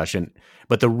bring up the question,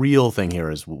 but the real thing here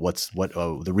is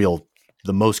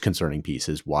the most concerning piece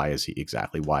is why is he doing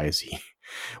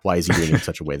it in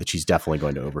such a way that she's definitely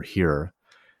going to overhear,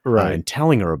 right? And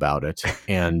telling her about it.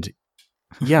 And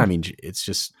yeah, I mean, it's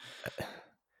just.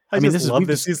 This love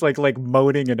this. He's like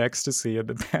moaning in ecstasy in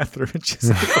the bathroom. It's just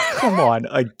like, come on,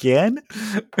 again.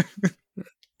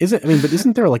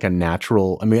 Isn't there like a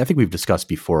natural? I mean, I think we've discussed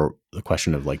before the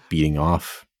question of like beating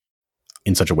off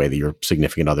in such a way that your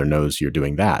significant other knows you're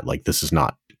doing that. Like, this is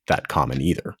not that common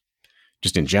either.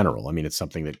 Just in general, I mean, it's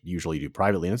something that usually you do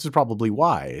privately, and this is probably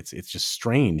why it's just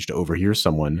strange to overhear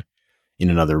someone in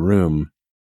another room.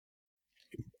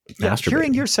 Yeah,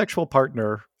 hearing your sexual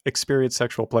partner experience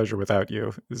sexual pleasure without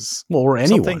you is or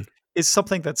anyone. is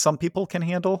something that some people can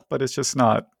handle, but it's just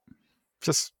not,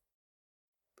 just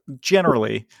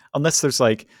generally, unless there's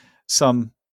like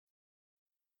some,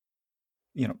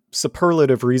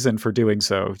 superlative reason for doing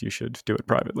so, you should do it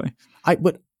privately.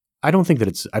 But I don't think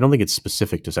it's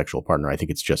specific to sexual partner. I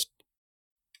think it's just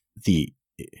the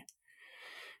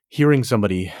hearing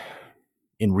somebody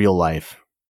in real life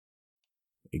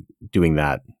doing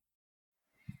that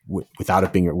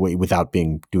without doing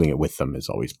it with them is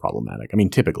always problematic. I mean,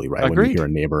 typically, right? Agreed. When you hear a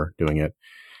neighbor doing it.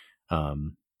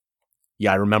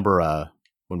 Yeah, I remember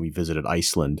when we visited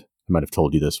Iceland, I might have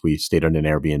told you this, we stayed on an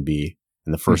Airbnb,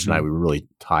 and the first night we were really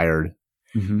tired,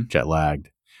 jet lagged.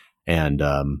 And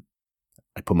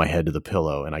I put my head to the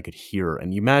pillow and I could hear,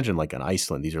 and you imagine like in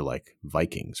Iceland, these are like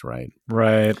Vikings, right?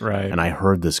 Right. And I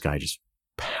heard this guy just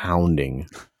pounding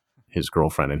his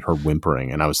girlfriend and her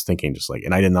whimpering. And I was thinking just like,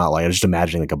 and I did not like, I was just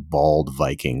imagining like a bald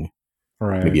Viking,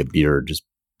 right, maybe a beard, just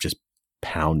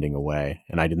pounding away.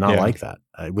 And I did not like that.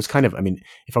 It was kind of, I mean,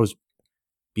 if I was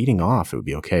beating off, it would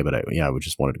be okay. But I would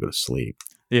just wanted to go to sleep.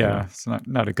 Yeah. It's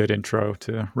not a good intro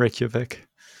to Reykjavik.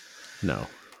 No.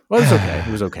 Well, it was okay.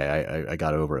 It was okay. I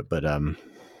got over it, but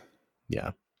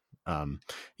yeah.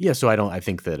 So I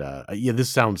think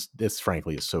that this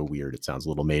frankly is so weird. It sounds a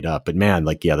little made up, but man,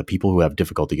 like, yeah, the people who have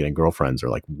difficulty getting girlfriends are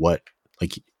like, what?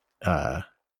 Like,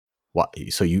 what?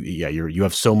 So you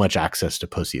have so much access to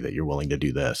pussy that you're willing to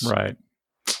do this. Right.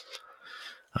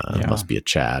 Must be a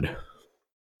Chad.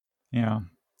 Yeah.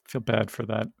 I feel bad for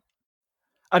that.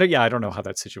 I don't know how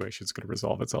that situation is going to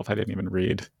resolve itself. I didn't even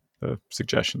read the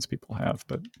suggestions people have,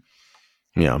 but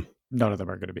yeah, none of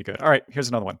them are going to be good. All right, here's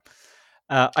another one.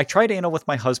 I tried anal with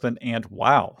my husband, and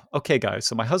wow. Okay, guys,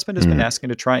 so my husband has been asking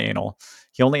to try anal.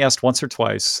 He only asked once or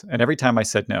twice, and every time I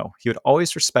said no. He would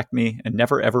always respect me and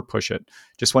never, ever push it.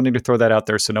 Just wanting to throw that out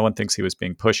there so no one thinks he was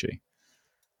being pushy.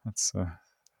 That's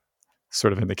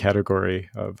sort of in the category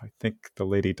of, I think the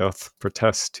lady doth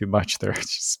protest too much there.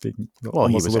 Just being he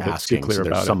was asking, clear so there's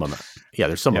about some it. amount. Yeah,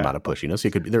 there's some amount of pushiness.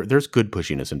 It could be there's good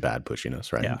pushiness and bad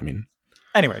pushiness, right? Yeah. I mean,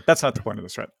 anyway, that's not the point of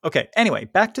this thread. Okay, anyway,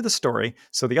 back to the story.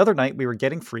 So the other night we were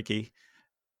getting freaky.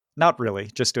 Not really,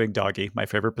 just doing doggy, my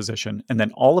favorite position. And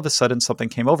then all of a sudden something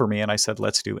came over me and I said,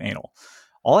 let's do anal.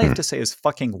 All I have to say is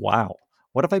fucking wow.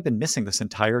 What have I been missing this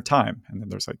entire time? And then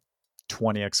there's like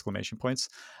 20 exclamation points.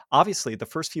 Obviously, the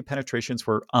first few penetrations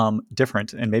were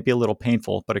different and maybe a little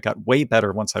painful, but it got way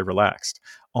better once I relaxed.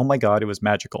 Oh my God, it was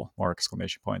magical. More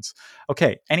exclamation points.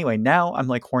 Okay, anyway, now I'm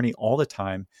like horny all the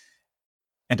time.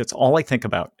 And it's all I think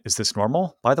about. Is this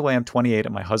normal? By the way, I'm 28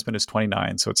 and my husband is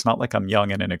 29, so it's not like I'm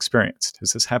young and inexperienced.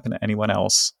 Does this happen to anyone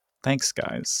else? Thanks,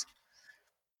 guys.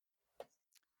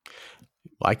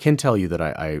 I can tell you that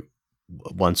I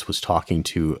once was talking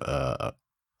to the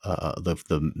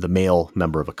male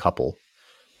member of a couple.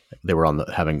 They were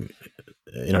having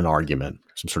in an argument,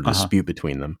 some sort of dispute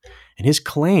between them, and his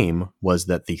claim was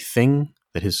that the thing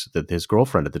that his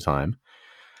girlfriend at the time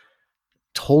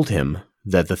told him,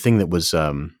 that the thing that was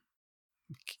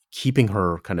keeping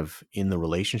her kind of in the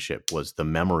relationship was the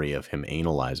memory of him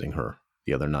analyzing her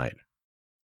the other night.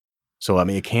 So, I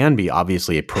mean, it can be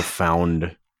obviously a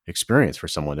profound experience for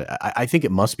someone. I think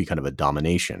it must be kind of a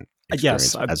domination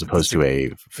experience, as opposed to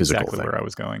a physical exactly thing. Where I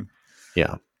was going.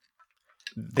 Yeah.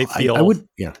 They feel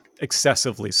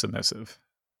excessively submissive.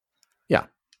 Yeah.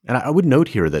 And I would note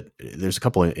here that there's a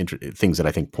couple of things that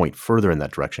I think point further in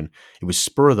that direction. It was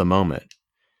spur of the moment,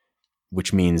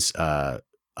 which means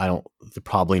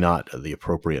probably not the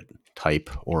appropriate type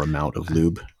or amount of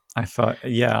lube. I thought,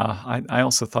 I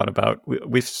also thought about,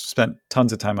 we've spent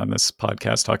tons of time on this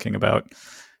podcast talking about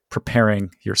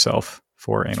preparing yourself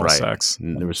for anal sex.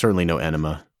 There was certainly no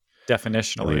enema.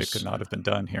 Definitionally, it could not have been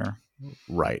done here.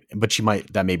 Right. But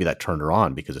maybe that turned her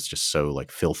on because it's just so like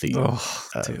filthy,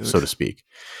 so to speak.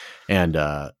 And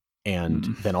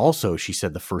then also she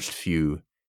said the first few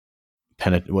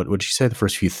what did she say? The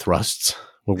first few thrusts?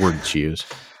 What word did she use?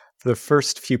 The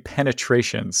first few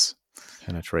penetrations.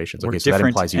 Okay, so that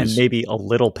implies and maybe a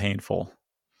little painful.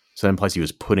 So that implies he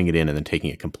was putting it in and then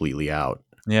taking it completely out.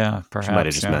 Yeah, perhaps. She might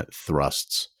have just meant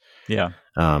thrusts. Yeah.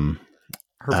 Her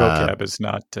vocab is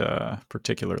not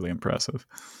particularly impressive.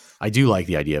 I do like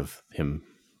the idea of him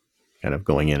kind of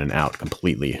going in and out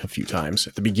completely a few times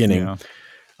at the beginning.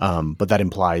 Yeah. But that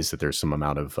implies that there's some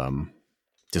amount of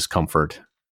discomfort.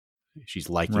 She's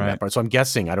liking that part. So I'm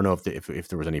guessing, I don't know if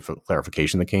there was any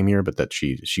clarification that came here, but that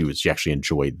she actually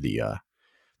enjoyed the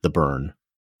burn.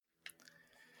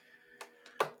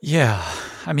 Yeah.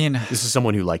 I mean, this is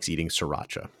someone who likes eating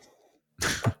sriracha.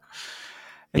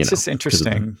 It's just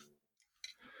interesting.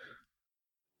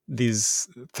 These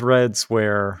threads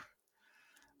where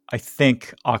I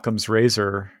think Occam's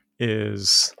razor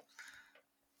is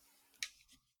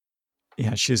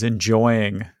Yeah, she's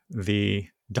enjoying the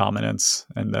dominance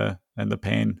and the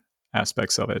pain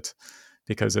aspects of it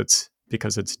because it's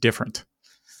different.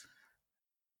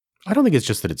 I don't think it's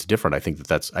just that it's different. I think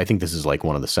this is like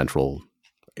one of the central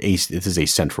this is a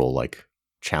central like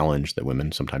challenge that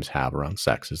women sometimes have around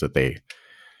sex, is that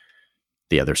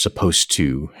they're supposed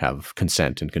to have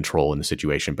consent and control in the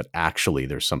situation, but actually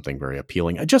there's something very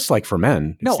appealing. Just like for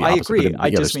men, it's No, the I opposite. agree. But I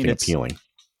there's just mean something appealing.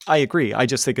 I agree. I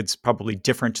just think it's probably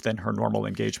different than her normal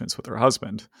engagements with her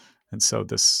husband. And so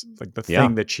this, like, the Yeah.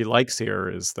 thing that she likes here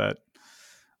is that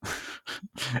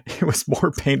it was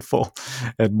more painful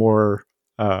and more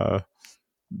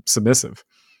submissive.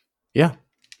 Yeah.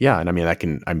 Yeah. And I mean,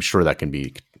 I'm sure that can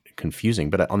be confusing,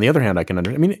 but on the other hand, I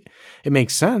mean, it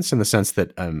makes sense in the sense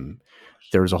that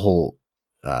there's a whole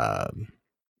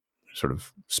sort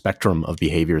of spectrum of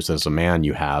behaviors as a man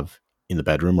you have in the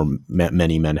bedroom, or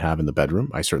many men have in the bedroom.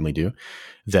 I certainly do,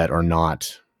 that are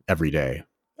not every day.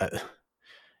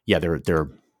 Yeah, they're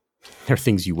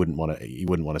things you wouldn't want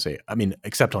to say. I mean,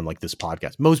 except on like this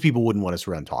podcast, most people wouldn't want us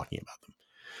around talking about them.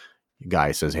 A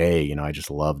guy says, "Hey, I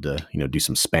just love to, do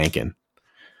some spanking,"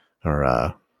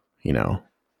 or you know,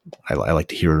 I like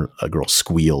to hear a girl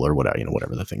squeal, or whatever,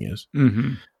 whatever the thing is.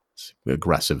 Mm-hmm.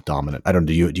 Aggressive, dominant. I don't.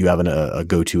 Do you have a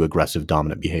go-to aggressive,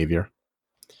 dominant behavior?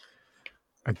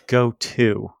 A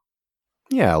go-to.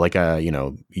 Yeah, like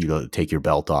you take your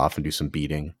belt off and do some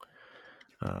beating,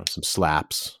 some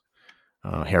slaps,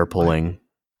 hair pulling.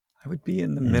 I would be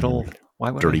in the middle. Why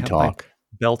would dirty I have talk.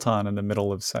 my belt on in the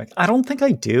middle of sex? I don't think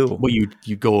I do. Well,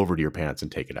 you go over to your pants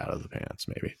and take it out of the pants,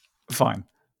 maybe. Fine.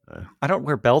 I don't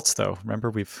wear belts though.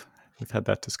 Remember, we've had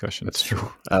that discussion. That's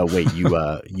true. Wait,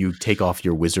 you take off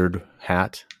your wizard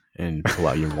hat and pull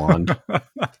out your wand.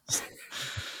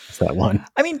 Is that one?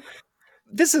 I mean,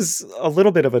 this is a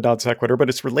little bit of a non sequitur, but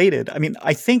it's related. I mean,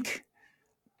 I think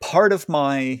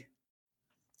my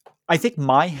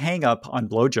hang up on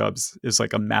blowjobs is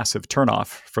like a massive turnoff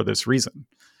for this reason,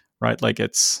 right? Like,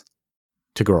 it's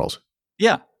to girls.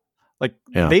 Yeah. Like,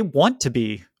 they want to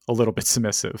be a little bit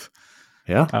submissive.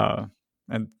 Yeah.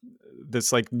 And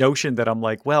this like notion that I'm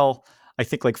like, well, I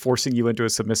think like forcing you into a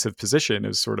submissive position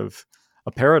is sort of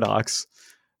a paradox.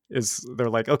 They're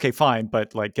like, okay, fine,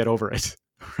 but like, get over it.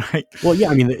 Right. Well, yeah.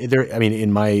 I mean,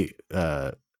 in my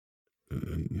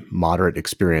moderate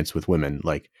experience with women,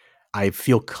 like, I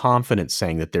feel confident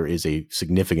saying that there is a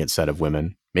significant set of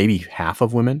women, maybe half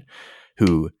of women,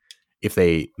 who, if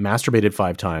they masturbated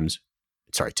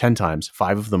 10 times,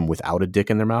 5 of them without a dick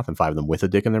in their mouth and 5 of them with a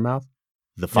dick in their mouth,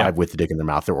 the 5 with the dick in their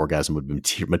mouth, their orgasm would be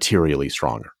materially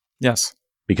stronger. Yes.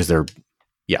 Because they're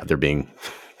being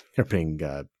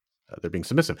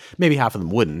submissive. Maybe half of them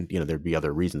wouldn't, there'd be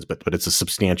other reasons, but it's a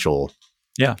substantial.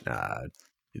 Yeah.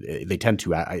 They tend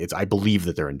to, I believe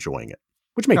that they're enjoying it,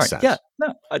 which makes sense. Yeah.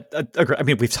 No, I agree. I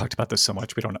mean, we've talked about this so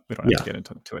much. We don't have to get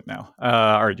into it now.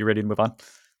 All right. You ready to move on?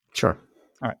 Sure.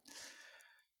 All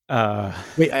right.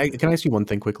 Wait, can I ask you one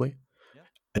thing quickly?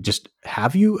 Yeah. Just,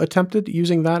 have you attempted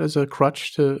using that as a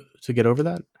crutch to get over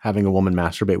that? Having a woman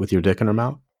masturbate with your dick in her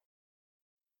mouth?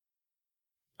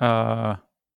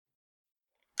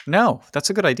 No, that's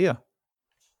a good idea.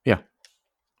 Yeah,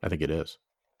 I think it is.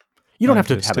 You don't have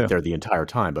to have it there the entire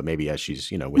time, but maybe as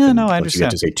she's, within, I understand. You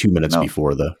have to say 2 minutes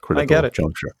before the critical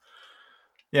juncture.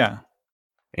 Yeah.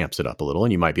 Amps it up a little,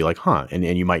 and you might be like, huh. And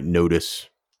you might notice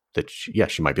that,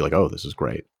 she might be like, oh, this is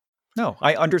great. No,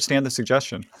 I understand the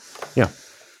suggestion. Yeah.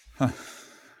 Huh.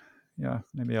 Yeah,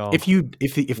 maybe I'll. If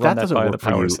that doesn't work for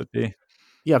you,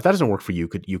 if that doesn't work for you,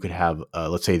 you could have,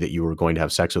 let's say that you were going to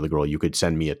have sex with a girl, you could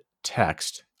send me a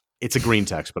text. It's a green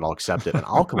text, but I'll accept it, and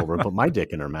I'll come over and put my dick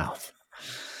in her mouth.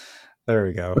 There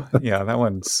we go. Yeah, that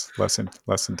one's less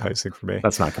enticing for me.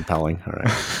 That's not compelling. All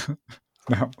right.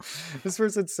 No. This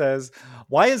person says,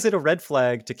 why is it a red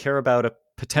flag to care about a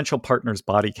potential partner's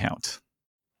body count?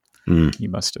 You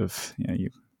must have,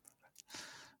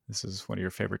 this is one of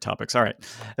your favorite topics. All right.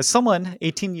 As someone,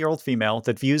 18-year-old female,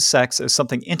 that views sex as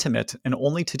something intimate and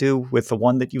only to do with the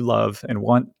one that you love and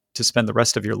want to spend the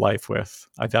rest of your life with,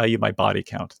 I value my body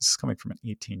count. This is coming from an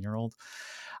 18-year-old.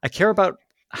 I care about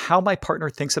how my partner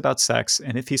thinks about sex,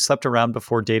 and if he slept around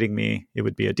before dating me, it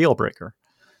would be a deal breaker.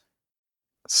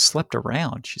 Slept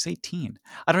around? She's 18.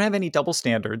 I don't have any double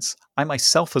standards. I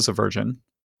myself was a virgin.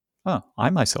 Oh, I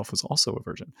myself was also a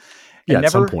virgin. Yeah,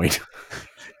 at some point.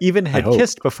 Even had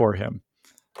kissed before him.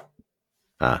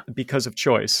 Because of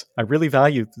choice. I really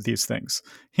value these things.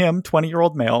 Him,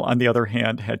 20-year-old male, on the other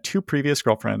hand, had 2 previous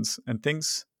girlfriends, and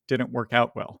things didn't work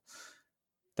out well.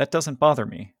 That doesn't bother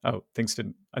me. Oh,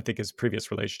 I think his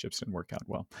previous relationships didn't work out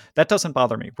well. That doesn't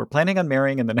bother me. We're planning on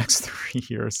marrying in the next 3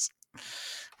 years.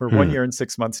 We're 1 year and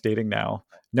 6 months dating now.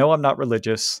 No, I'm not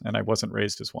religious, and I wasn't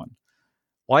raised as one.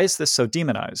 Why is this so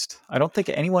demonized? I don't think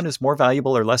anyone is more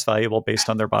valuable or less valuable based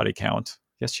on their body count.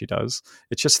 Yes, she does.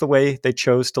 It's just the way they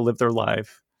chose to live their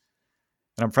life.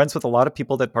 And I'm friends with a lot of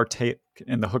people that partake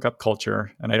in the hookup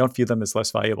culture, and I don't view them as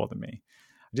less valuable than me.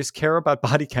 I just care about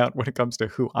body count when it comes to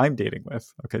who I'm dating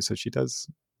with. Okay, so she does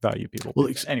value people. Well,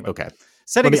 anyway, okay.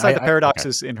 Setting aside the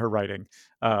paradoxes in her writing,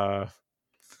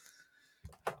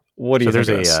 what do you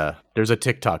think? There's a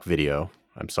TikTok video.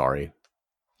 I'm sorry,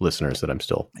 listeners, that I'm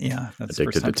still that's the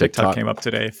first time TikTok came up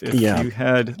today. If you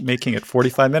had making it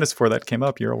 45 minutes before that came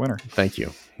up, you're a winner. Thank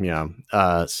you. Yeah.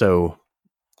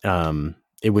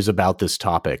 It was about this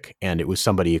topic, and it was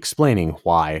somebody explaining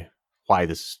why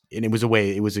this, and it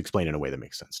was explained in a way that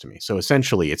makes sense to me. So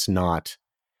essentially, it's not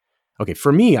okay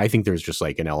for me. I think there's just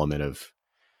like an element of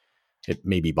it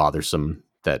may be bothersome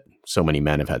that so many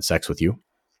men have had sex with you.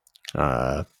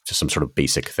 Just some sort of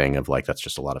basic thing of like, that's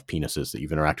just a lot of penises that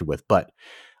you've interacted with. But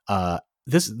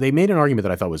they made an argument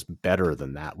that I thought was better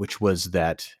than that, which was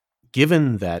that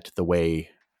given that the way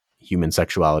human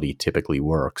sexuality typically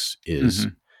works is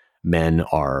men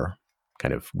are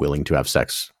kind of willing to have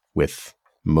sex with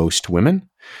most women.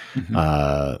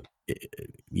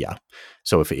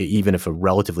 So even if a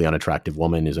relatively unattractive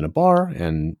woman is in a bar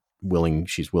and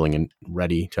she's willing and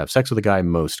ready to have sex with a guy,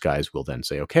 most guys will then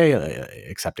say, okay,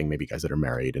 excepting maybe guys that are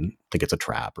married and think it's a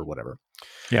trap or whatever.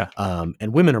 Yeah.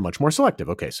 And women are much more selective.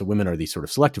 Okay. So women are the sort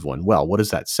of selective one. Well, what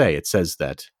does that say? It says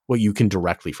that, well, you can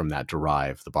directly from that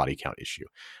derive the body count issue.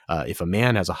 If a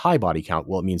man has a high body count,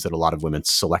 well, it means that a lot of women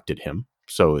selected him.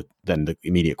 So then the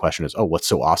immediate question is, oh, what's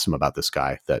so awesome about this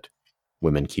guy that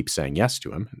women keep saying yes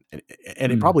to him?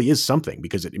 And it probably is something,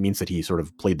 because it means that he sort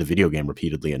of played the video game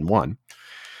repeatedly and won.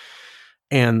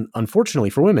 And unfortunately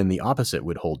for women, the opposite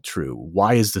would hold true.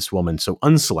 Why is this woman so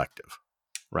unselective,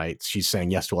 right? She's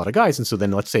saying yes to a lot of guys. And so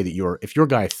then let's say that if you're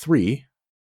guy 3,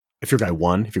 if you're guy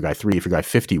 1, if you're guy 3, if you're guy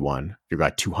 51, if you're guy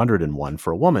 201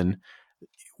 for a woman,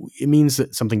 it means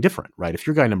that something different, right? If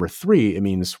you're guy number 3, it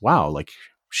means, wow, like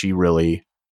she really,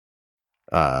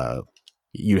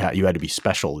 you had to be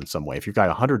special in some way. If you're guy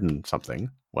 100 and something,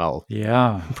 well,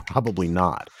 yeah, probably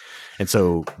not. And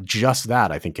so just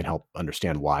that, I think, can help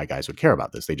understand why guys would care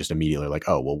about this. They just immediately are like,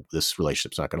 oh, well, this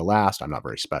relationship's not going to last. I'm not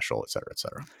very special, et cetera, et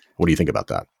cetera. What do you think about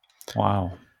that?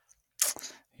 Wow.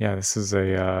 Yeah, this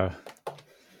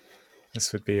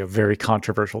would be a very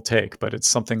controversial take, but it's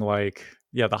something like,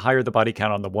 the higher the body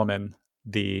count on the woman,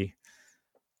 the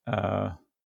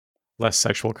less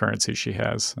sexual currency she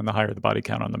has, and the higher the body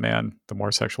count on the man, the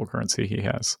more sexual currency he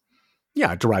has.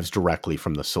 Yeah, it derives directly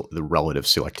from the relative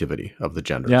selectivity of the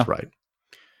genders, right?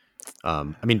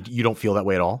 I mean, you don't feel that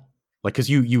way at all? Like, because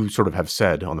you sort of have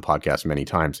said on the podcast many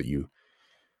times that you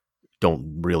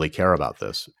don't really care about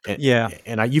this.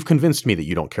 And you've convinced me that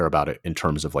you don't care about it in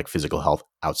terms of like physical health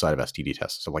outside of STD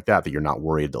tests and stuff like that you're not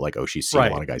worried that like, oh, she's seeing a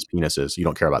lot of guys' penises. You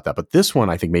don't care about that. But this one,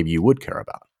 I think maybe you would care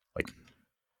about. Like,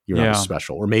 you're not as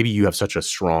special. Or maybe you have such a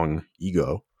strong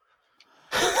ego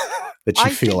that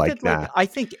you feel like that. I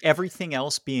think everything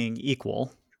else being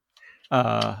equal,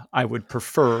 I would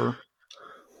prefer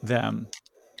them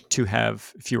to have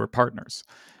fewer partners.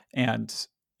 And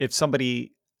if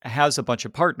somebody has a bunch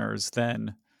of partners,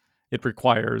 then it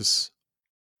requires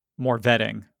more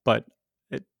vetting. But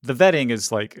the vetting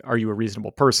is like, are you a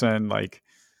reasonable person? Like,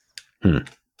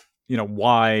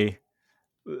 why?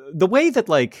 The way that,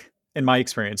 like, in my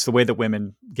experience, the way that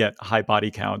women get high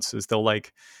body counts is they'll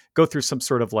like go through some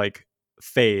sort of like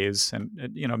phase and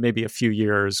maybe a few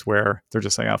years where they're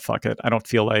just like, oh, fuck it. I don't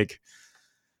feel like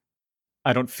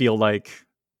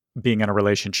being in a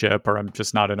relationship, or I'm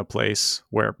just not in a place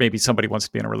where maybe somebody wants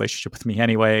to be in a relationship with me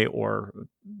anyway, or,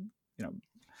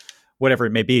 whatever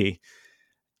it may be.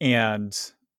 And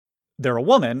they're a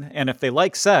woman. And if they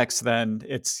like sex, then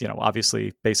it's,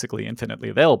 obviously basically infinitely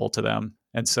available to them.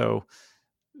 And so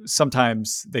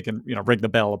sometimes they can, ring the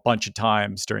bell a bunch of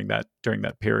times during that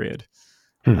period.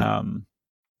 And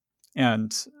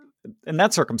in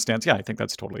that circumstance, I think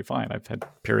that's totally fine. I've had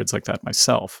periods like that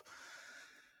myself.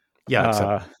 Yeah,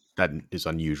 except that is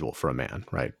unusual for a man,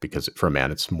 right? Because for a man,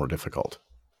 it's more difficult.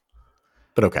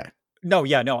 But okay. No,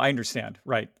 I understand.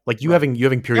 Right. Like you having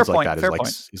periods like that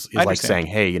is like saying,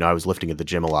 hey, I was lifting at the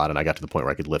gym a lot and I got to the point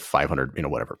where I could lift 500,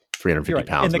 350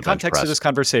 pounds. In the context of this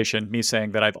conversation, me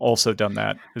saying that I've also done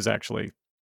that is actually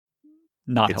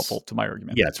not helpful to my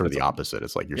argument. Yeah, it's sort of the opposite.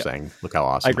 It's like you're saying, look how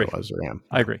awesome I was or am.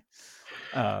 I agree.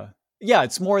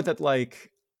 It's more that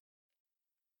like,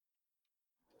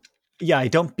 I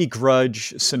don't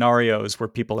begrudge scenarios where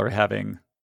people are having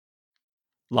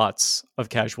lots of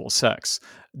casual sex.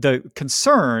 The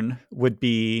concern would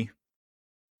be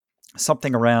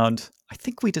something around, I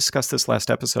think we discussed this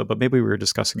last episode, but maybe we were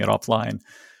discussing it offline.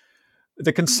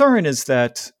 The concern is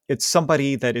that it's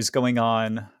somebody that is going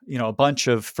on, a bunch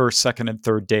of first, second, and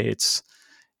third dates,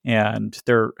 and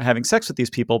they're having sex with these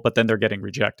people, but then they're getting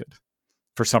rejected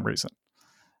for some reason.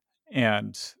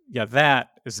 And yeah, that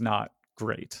is not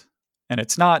great. And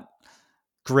it's not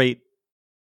great.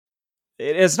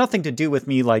 It has nothing to do with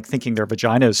me like thinking their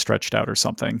vagina is stretched out or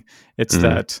something. It's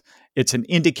that it's an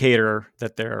indicator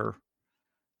that they're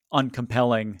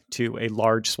uncompelling to a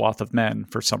large swath of men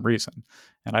for some reason.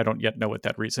 And I don't yet know what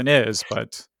that reason is,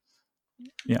 but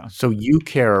yeah. So you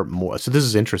care more. So this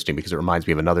is interesting because it reminds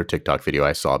me of another TikTok video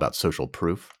I saw about social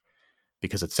proof,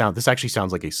 because this actually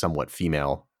sounds like a somewhat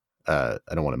female. I'm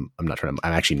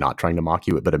actually not trying to mock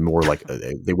you, but a more like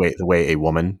the way a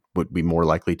woman would be more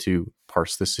likely to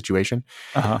parse this situation,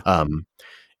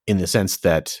 in the sense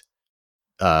that,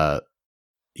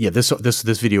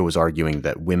 this video was arguing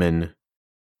that women.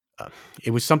 It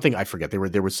was something I forget.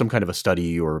 There was some kind of a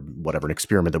study or whatever, an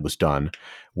experiment that was done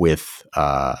with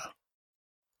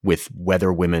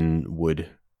whether women would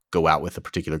go out with a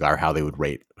particular guy or how they would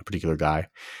rate a particular guy,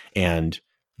 and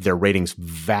their ratings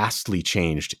vastly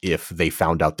changed if they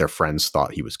found out their friends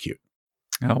thought he was cute.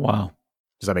 Oh, wow.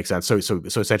 Does that make sense? So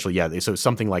essentially, yeah. So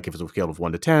something like if it's a scale of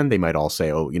 1 to 10, they might all say,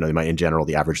 they might, in general,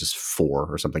 the average is 4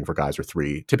 or something for guys, or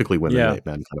 3. Typically women,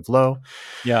 men kind of low.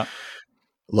 Yeah.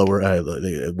 Lower,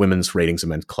 women's ratings of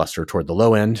men cluster toward the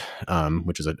low end,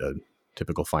 which is a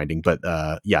typical finding. But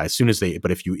as soon as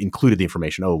but if you included the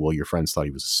information, your friends thought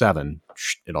he was a 7,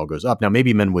 it all goes up. Now,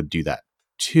 maybe men would do that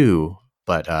too,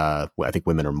 but I think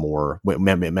women are more,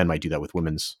 men might do that with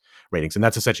women's ratings. And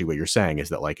that's essentially what you're saying, is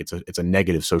that like it's a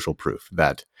negative social proof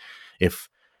that if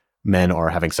men are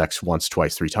having sex once,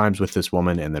 twice, 3 times with this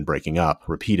woman and then breaking up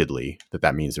repeatedly,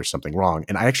 that means there's something wrong.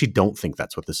 And I actually don't think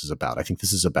that's what this is about. I think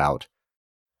this is about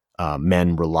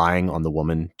men relying on the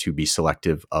woman to be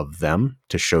selective of them,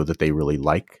 to show that the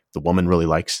woman really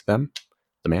likes them,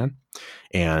 the man.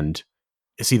 And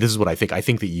see, this is what I think. I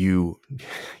think that you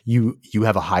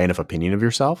have a high enough opinion of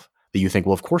yourself that you think,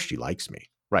 well, of course she likes me.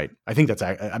 Right. I think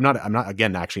I'm not,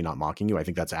 again, actually not mocking you. I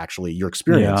think that's actually your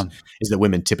experience is that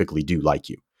women typically do like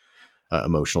you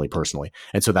emotionally, personally.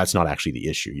 And so that's not actually the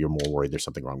issue. You're more worried there's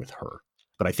something wrong with her.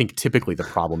 But I think typically the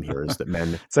problem here is that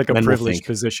men. It's like a privileged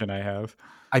position I have.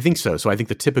 I think so. So I think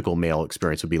the typical male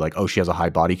experience would be like, oh, she has a high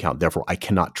body count, therefore I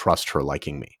cannot trust her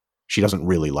liking me. She doesn't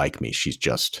really like me. She's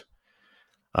just,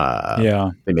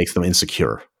 it makes them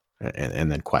insecure and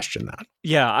then question that.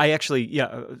 Yeah,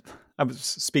 I was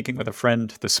speaking with a friend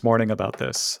this morning about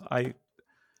this. I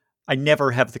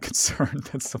never have the concern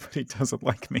that somebody doesn't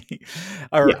like me,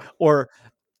 or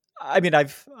I mean,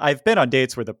 I've been on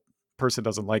dates where the person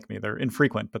doesn't like me. They're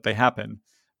infrequent, but they happen.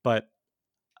 But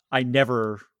I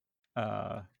never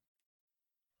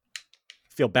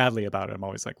feel badly about it. I'm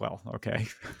always like, well, okay.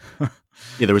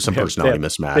 There was some personality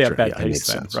mismatch. They have bad taste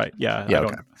then, right? Yeah.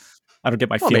 I don't get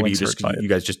my feelings hurt by it. You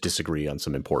guys just disagree on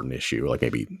some important issue, like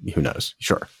maybe, who knows?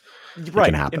 Sure.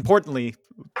 Right. Importantly,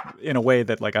 in a way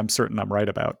that like I'm certain I'm right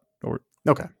about.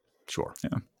 Okay. Sure.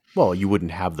 Yeah. Well, you wouldn't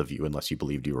have the view unless you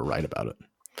believed you were right about it,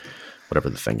 whatever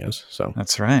the thing is. So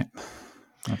that's right.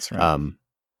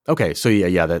 Okay.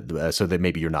 So so that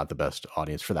maybe you're not the best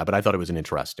audience for that, but I thought it was an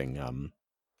interesting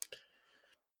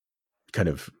kind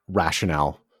of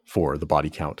rationale for the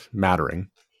body count mattering.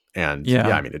 And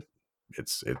I mean, it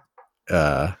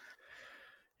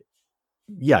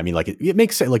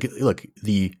makes sense. Like, look,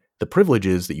 the privilege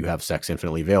is that you have sex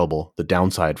infinitely available. The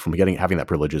downside from having that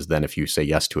privilege is then if you say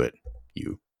yes to it,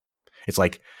 it's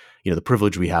like, the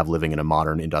privilege we have living in a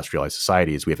modern industrialized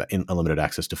society is we have unlimited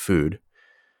access to food,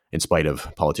 in spite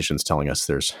of politicians telling us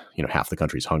there's, half the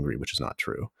country's hungry, which is not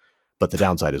true. But the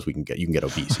downside is you can get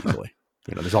obese easily.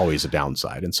 There's always a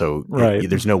downside. And so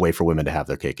there's no way for women to have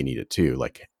their cake and eat it too.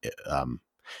 Like,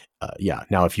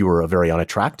 now, if you were a very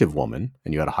unattractive woman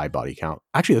and you had a high body count,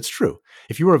 actually, that's true.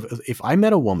 If I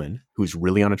met a woman who's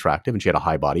really unattractive and she had a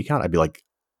high body count, I'd be like,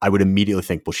 I would immediately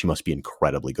think, well, she must be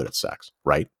incredibly good at sex,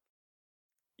 right?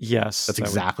 Yes. That's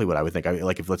exactly what I would think.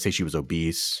 Like, if let's say she was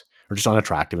obese or just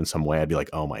unattractive in some way, I'd be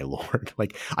like, oh my Lord.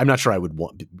 Like, I'm not sure I would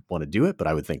want to do it, but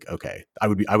I would think, okay,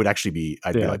 I'd be like,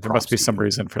 there must be some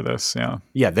reason for this. Yeah.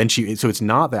 Yeah. Then so it's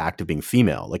not the act of being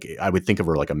female. Like, I would think of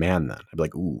her like a man then. I'd be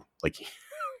like, ooh, like,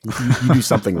 you do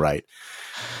something right.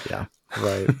 Yeah.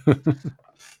 Right.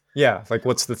 Yeah. Like,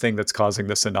 what's the thing that's causing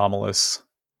this anomalous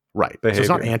behavior? So it's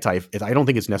not I don't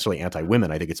think it's necessarily anti-women.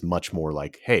 I think it's much more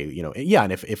like, hey,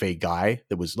 and if a guy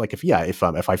that was like,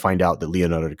 if I find out that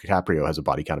Leonardo DiCaprio has a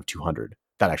body count of 200,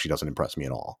 that actually doesn't impress me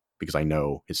at all, because I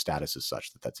know his status is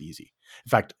such that that's easy. In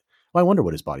fact, I wonder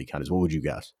what his body count is. What would you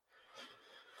guess?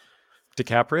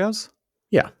 DiCaprio's?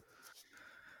 Yeah.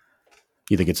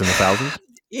 You think it's in the thousands?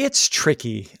 It's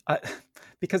tricky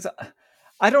because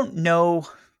I don't know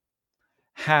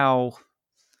how,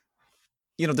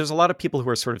 there's a lot of people who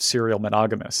are sort of serial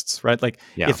monogamists, right? Like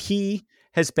if he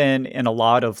has been in a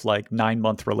lot of like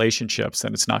 9-month relationships,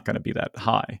 then it's not going to be that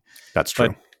high. That's true.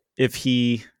 But if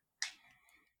he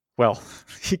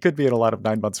could be in a lot of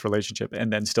 9 months relationship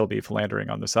and then still be philandering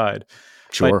on the side.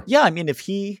 Sure. But yeah, I mean, if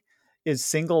he is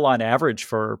single on average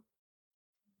for,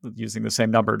 using the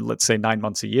same number, let's say 9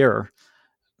 months a year,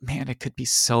 man, it could be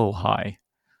so high.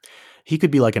 He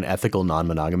could be like an ethical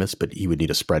non-monogamous, but he would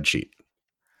need a spreadsheet.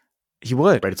 He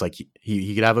would. Right? It's like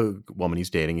he could have a woman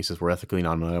he's dating. He says, we're ethically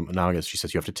non-monogamous. She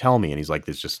says, you have to tell me. And he's like,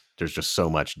 there's just so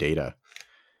much data.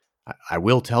 I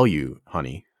will tell you,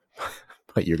 honey,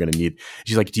 but you're going to need.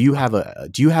 She's like, do you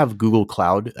have Google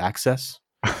Cloud access?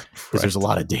 Because there's a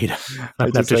lot of data.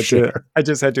 I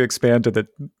just had to expand to the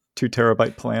 2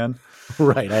 terabyte plan.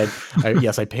 Right.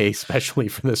 Yes, I pay specially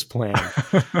for this plan.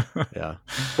 Yeah.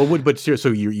 But so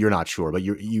you're not sure, but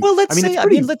you. Well,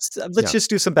 let's just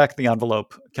do some back of the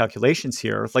envelope calculations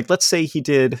here. Like, let's say he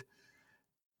did,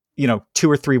 2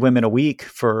 or 3 women a week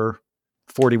for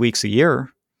 40 weeks a year.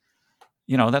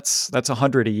 That's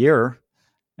 100 a year.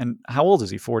 And how old is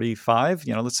he? 45?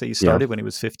 Let's say he started when he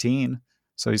was 15.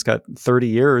 So he's got 30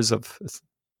 years of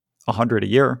 100 a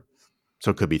year. So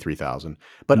it could be 3,000.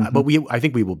 But I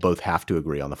think we will both have to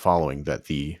agree on the following, that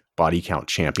the body count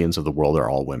champions of the world are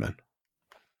all women.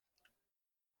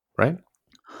 Right?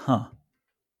 Huh.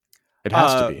 It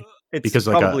has to be. It's because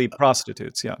probably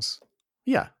prostitutes, yes.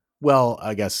 Yeah. Well,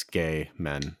 I guess gay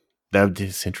men. That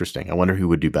is interesting. I wonder who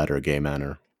would do better, gay men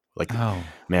or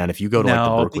man, if you go to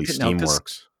the Berkeley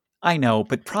Steamworks. I know,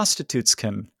 but prostitutes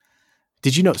can.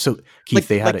 Did you know? So Keith,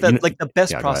 they had the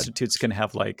best prostitutes can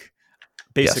have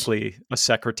basically a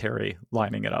secretary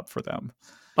lining it up for them.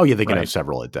 Oh yeah, they can have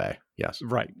several a day. Yes,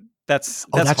 right. That's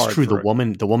that's true. The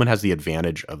woman has the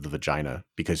advantage of the vagina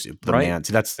because the man.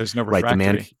 See, there's no refractory. Right. The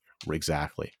man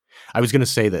exactly. I was going to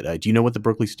say that. Do you know what the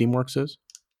Berkeley Steamworks is?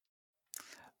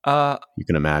 You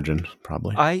can imagine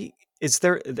probably. Is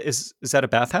that a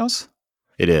bathhouse?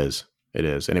 It is,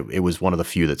 and it was one of the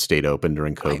few that stayed open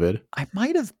during COVID. I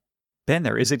might have been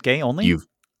there. Is it gay only? You've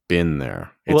been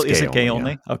there. Is it gay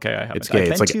only? Yeah. Okay, I haven't.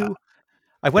 It's gay.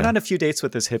 I went on a few dates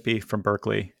with this hippie from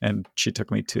Berkeley, and she took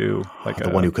me to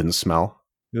the one who couldn't smell.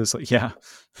 It was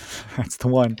that's the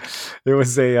one. It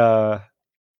was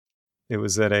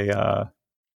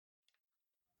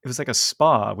like a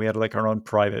spa. We had our own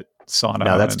private sauna.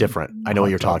 No, that's different. I know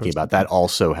what you're talking about. That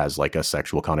also has a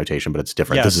sexual connotation, but it's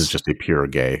different. Yes. This is just a pure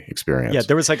gay experience. Yeah,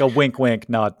 there was a wink, wink,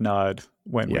 nod, nod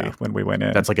when we went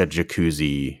in. That's like a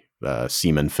jacuzzi,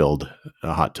 semen-filled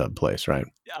hot tub place, right?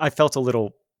 I felt a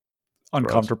little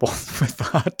uncomfortable with the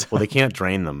hot tub. Well, they can't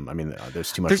drain them. I mean,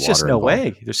 there's too much water. There's just no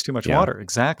way. There's too much water.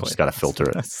 Exactly. Just got to filter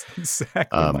it. That's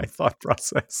exactly my thought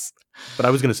process. But I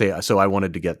was going to say, so I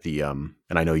wanted to get the, and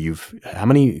I know how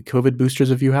many COVID boosters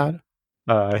have you had?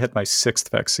 I had my 6th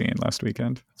vaccine last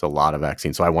weekend. It's a lot of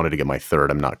vaccines. So I wanted to get my 3rd.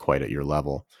 I'm not quite at your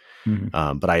level.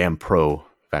 Mm-hmm. But I am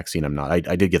pro-vaccine. I'm not.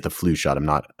 I did get the flu shot. I'm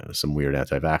not some weird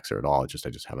anti-vaxxer at all. I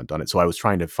just haven't done it. So I was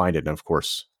trying to find it. And of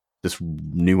course, this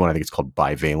new one, I think it's called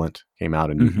Bivalent, came out.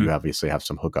 And you obviously have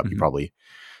some hookup. You probably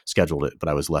scheduled it, but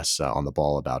I was less on the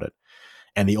ball about it.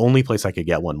 And the only place I could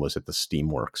get one was at the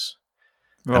Steamworks.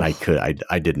 Oh. And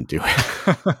I didn't do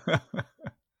it.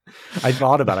 I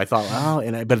thought about it. I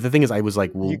thought, but the thing is, I was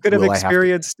like, well, you could have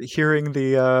experienced hearing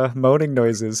the moaning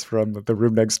noises from the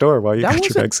room next door while you got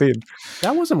your vaccine.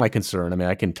 That wasn't my concern. I mean,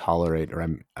 I can tolerate,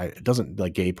 it doesn't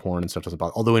gay porn and stuff doesn't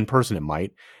bother. Although in person it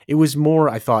might. It was more,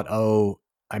 I thought,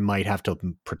 I might have to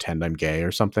pretend I'm gay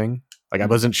or something. I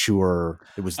wasn't sure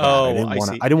it was that. I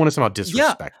didn't want to somehow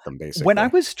disrespect them, basically. When I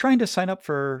was trying to sign up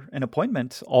for an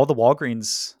appointment, all the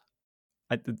Walgreens,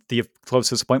 the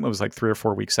closest appointment was 3 or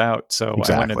 4 weeks out. So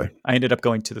exactly. I ended up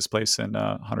going to this place in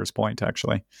Hunters Point,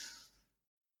 actually.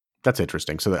 That's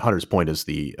interesting. So that Hunters Point is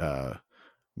the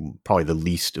probably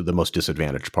the most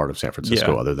disadvantaged part of San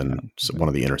Francisco, other than one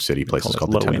of the inner city places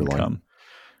called the Tenderloin.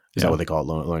 Is that what they call it?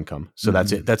 Low income. So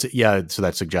that's it. That's it. Yeah. So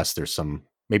that suggests there's some,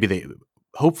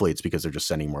 hopefully it's because they're just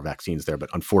sending more vaccines there, but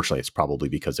unfortunately it's probably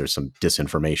because there's some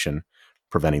disinformation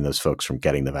preventing those folks from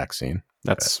getting the vaccine.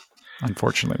 That's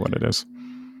unfortunately what it is.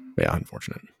 Yeah.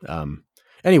 Unfortunate.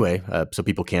 Anyway, so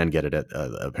people can get it at,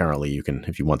 apparently you can,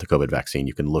 if you want the COVID vaccine,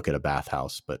 you can look at a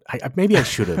bathhouse, but maybe I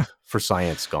should have for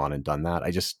science gone and done that.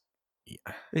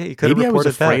 Maybe I was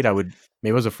afraid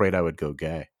I would go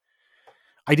gay.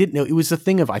 I didn't know. It was the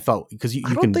thing of, I thought, because you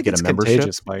can get a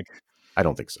membership. Mike. I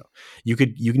don't think so. You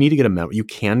need to get you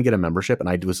can get a membership. And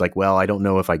I was like, well, I don't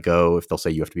know if I go, if they'll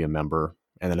say you have to be a member.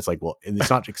 And then it's like, well, and it's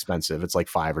not expensive. It's like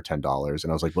 $5 or $10.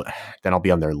 And I was like, well, then I'll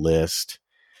be on their list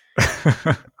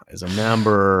as a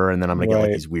member. And then I'm going to get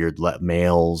like these weird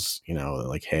mails,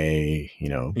 like, hey,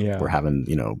 we're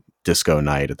having, disco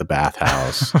night at the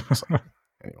bathhouse. So,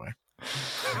 anyway.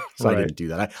 So I didn't do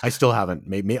that. I still haven't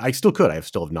I still could. I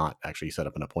still have not actually set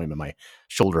up an appointment. My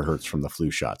shoulder hurts from the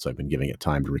flu shot. So I've been giving it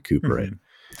time to recuperate.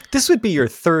 Mm-hmm. This would be your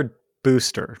third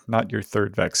booster, not your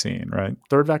third vaccine, right?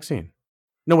 Third vaccine.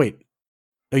 No, wait.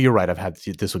 No, you're right.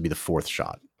 This would be the fourth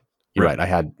shot. You're right.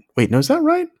 Is that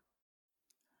right?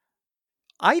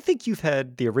 I think you've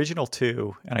had the original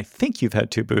 2, and I think you've had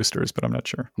 2 boosters, but I'm not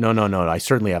sure. No. I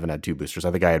certainly haven't had 2 boosters.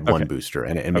 I think I had 1 booster,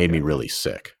 and it made me really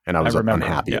sick, and I was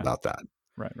unhappy about that.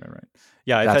 Right.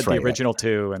 Yeah, I've had the original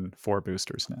 2 and 4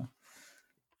 boosters now.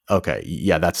 Okay,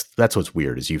 yeah, that's what's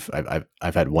weird is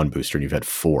I've had 1 booster and you've had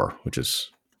 4, which is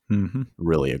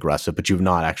really aggressive, but you've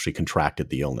not actually contracted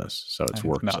the illness, so it's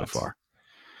worked so far.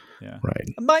 Yeah. Right.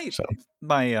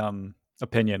 My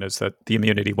opinion is that the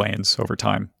immunity wanes over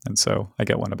time, and so I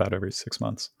get one about every 6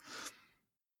 months.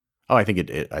 Oh, I think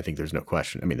I think there's no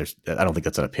question. I mean, I don't think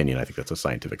that's an opinion. I think that's a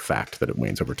scientific fact that it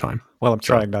wanes over time. Well, I'm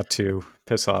trying not to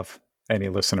piss off any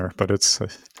listener, but it's a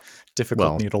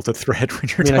difficult needle to thread when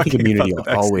you're talking about the vaccine. I think immunity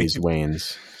always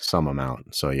wanes some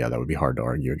amount. So yeah, that would be hard to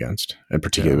argue against, and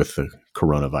particularly with the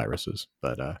coronaviruses.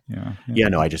 But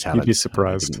no, I just haven't. You'd be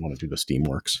surprised. I didn't want to do the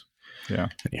Steamworks. Yeah.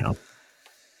 Anyhow.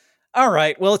 All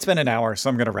right. Well, it's been an hour, so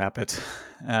I'm going to wrap it.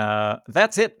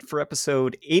 That's it for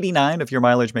episode 89 of Your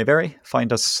Mileage May Vary.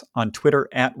 Find us on Twitter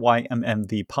at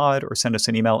YMMVpod or send us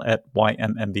an email at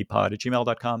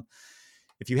ymmvpod@gmail.com.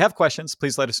 If you have questions,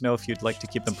 please let us know if you'd like to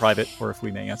keep them private or if we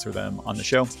may answer them on the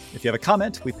show. If you have a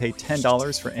comment, we pay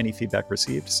 $10 for any feedback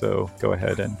received, so go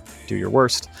ahead and do your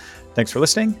worst. Thanks for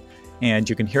listening, and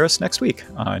you can hear us next week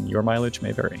on Your Mileage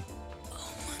May Vary.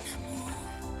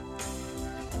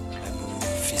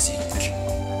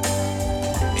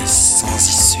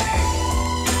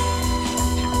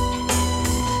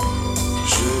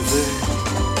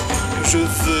 Je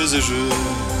veux et je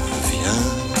viens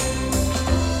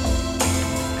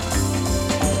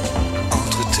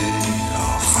entre tes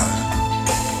reins.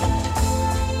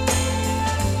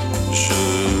 Je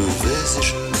vais et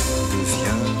je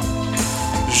viens,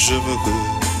 je me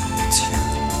retiens.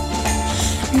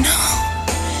 Non.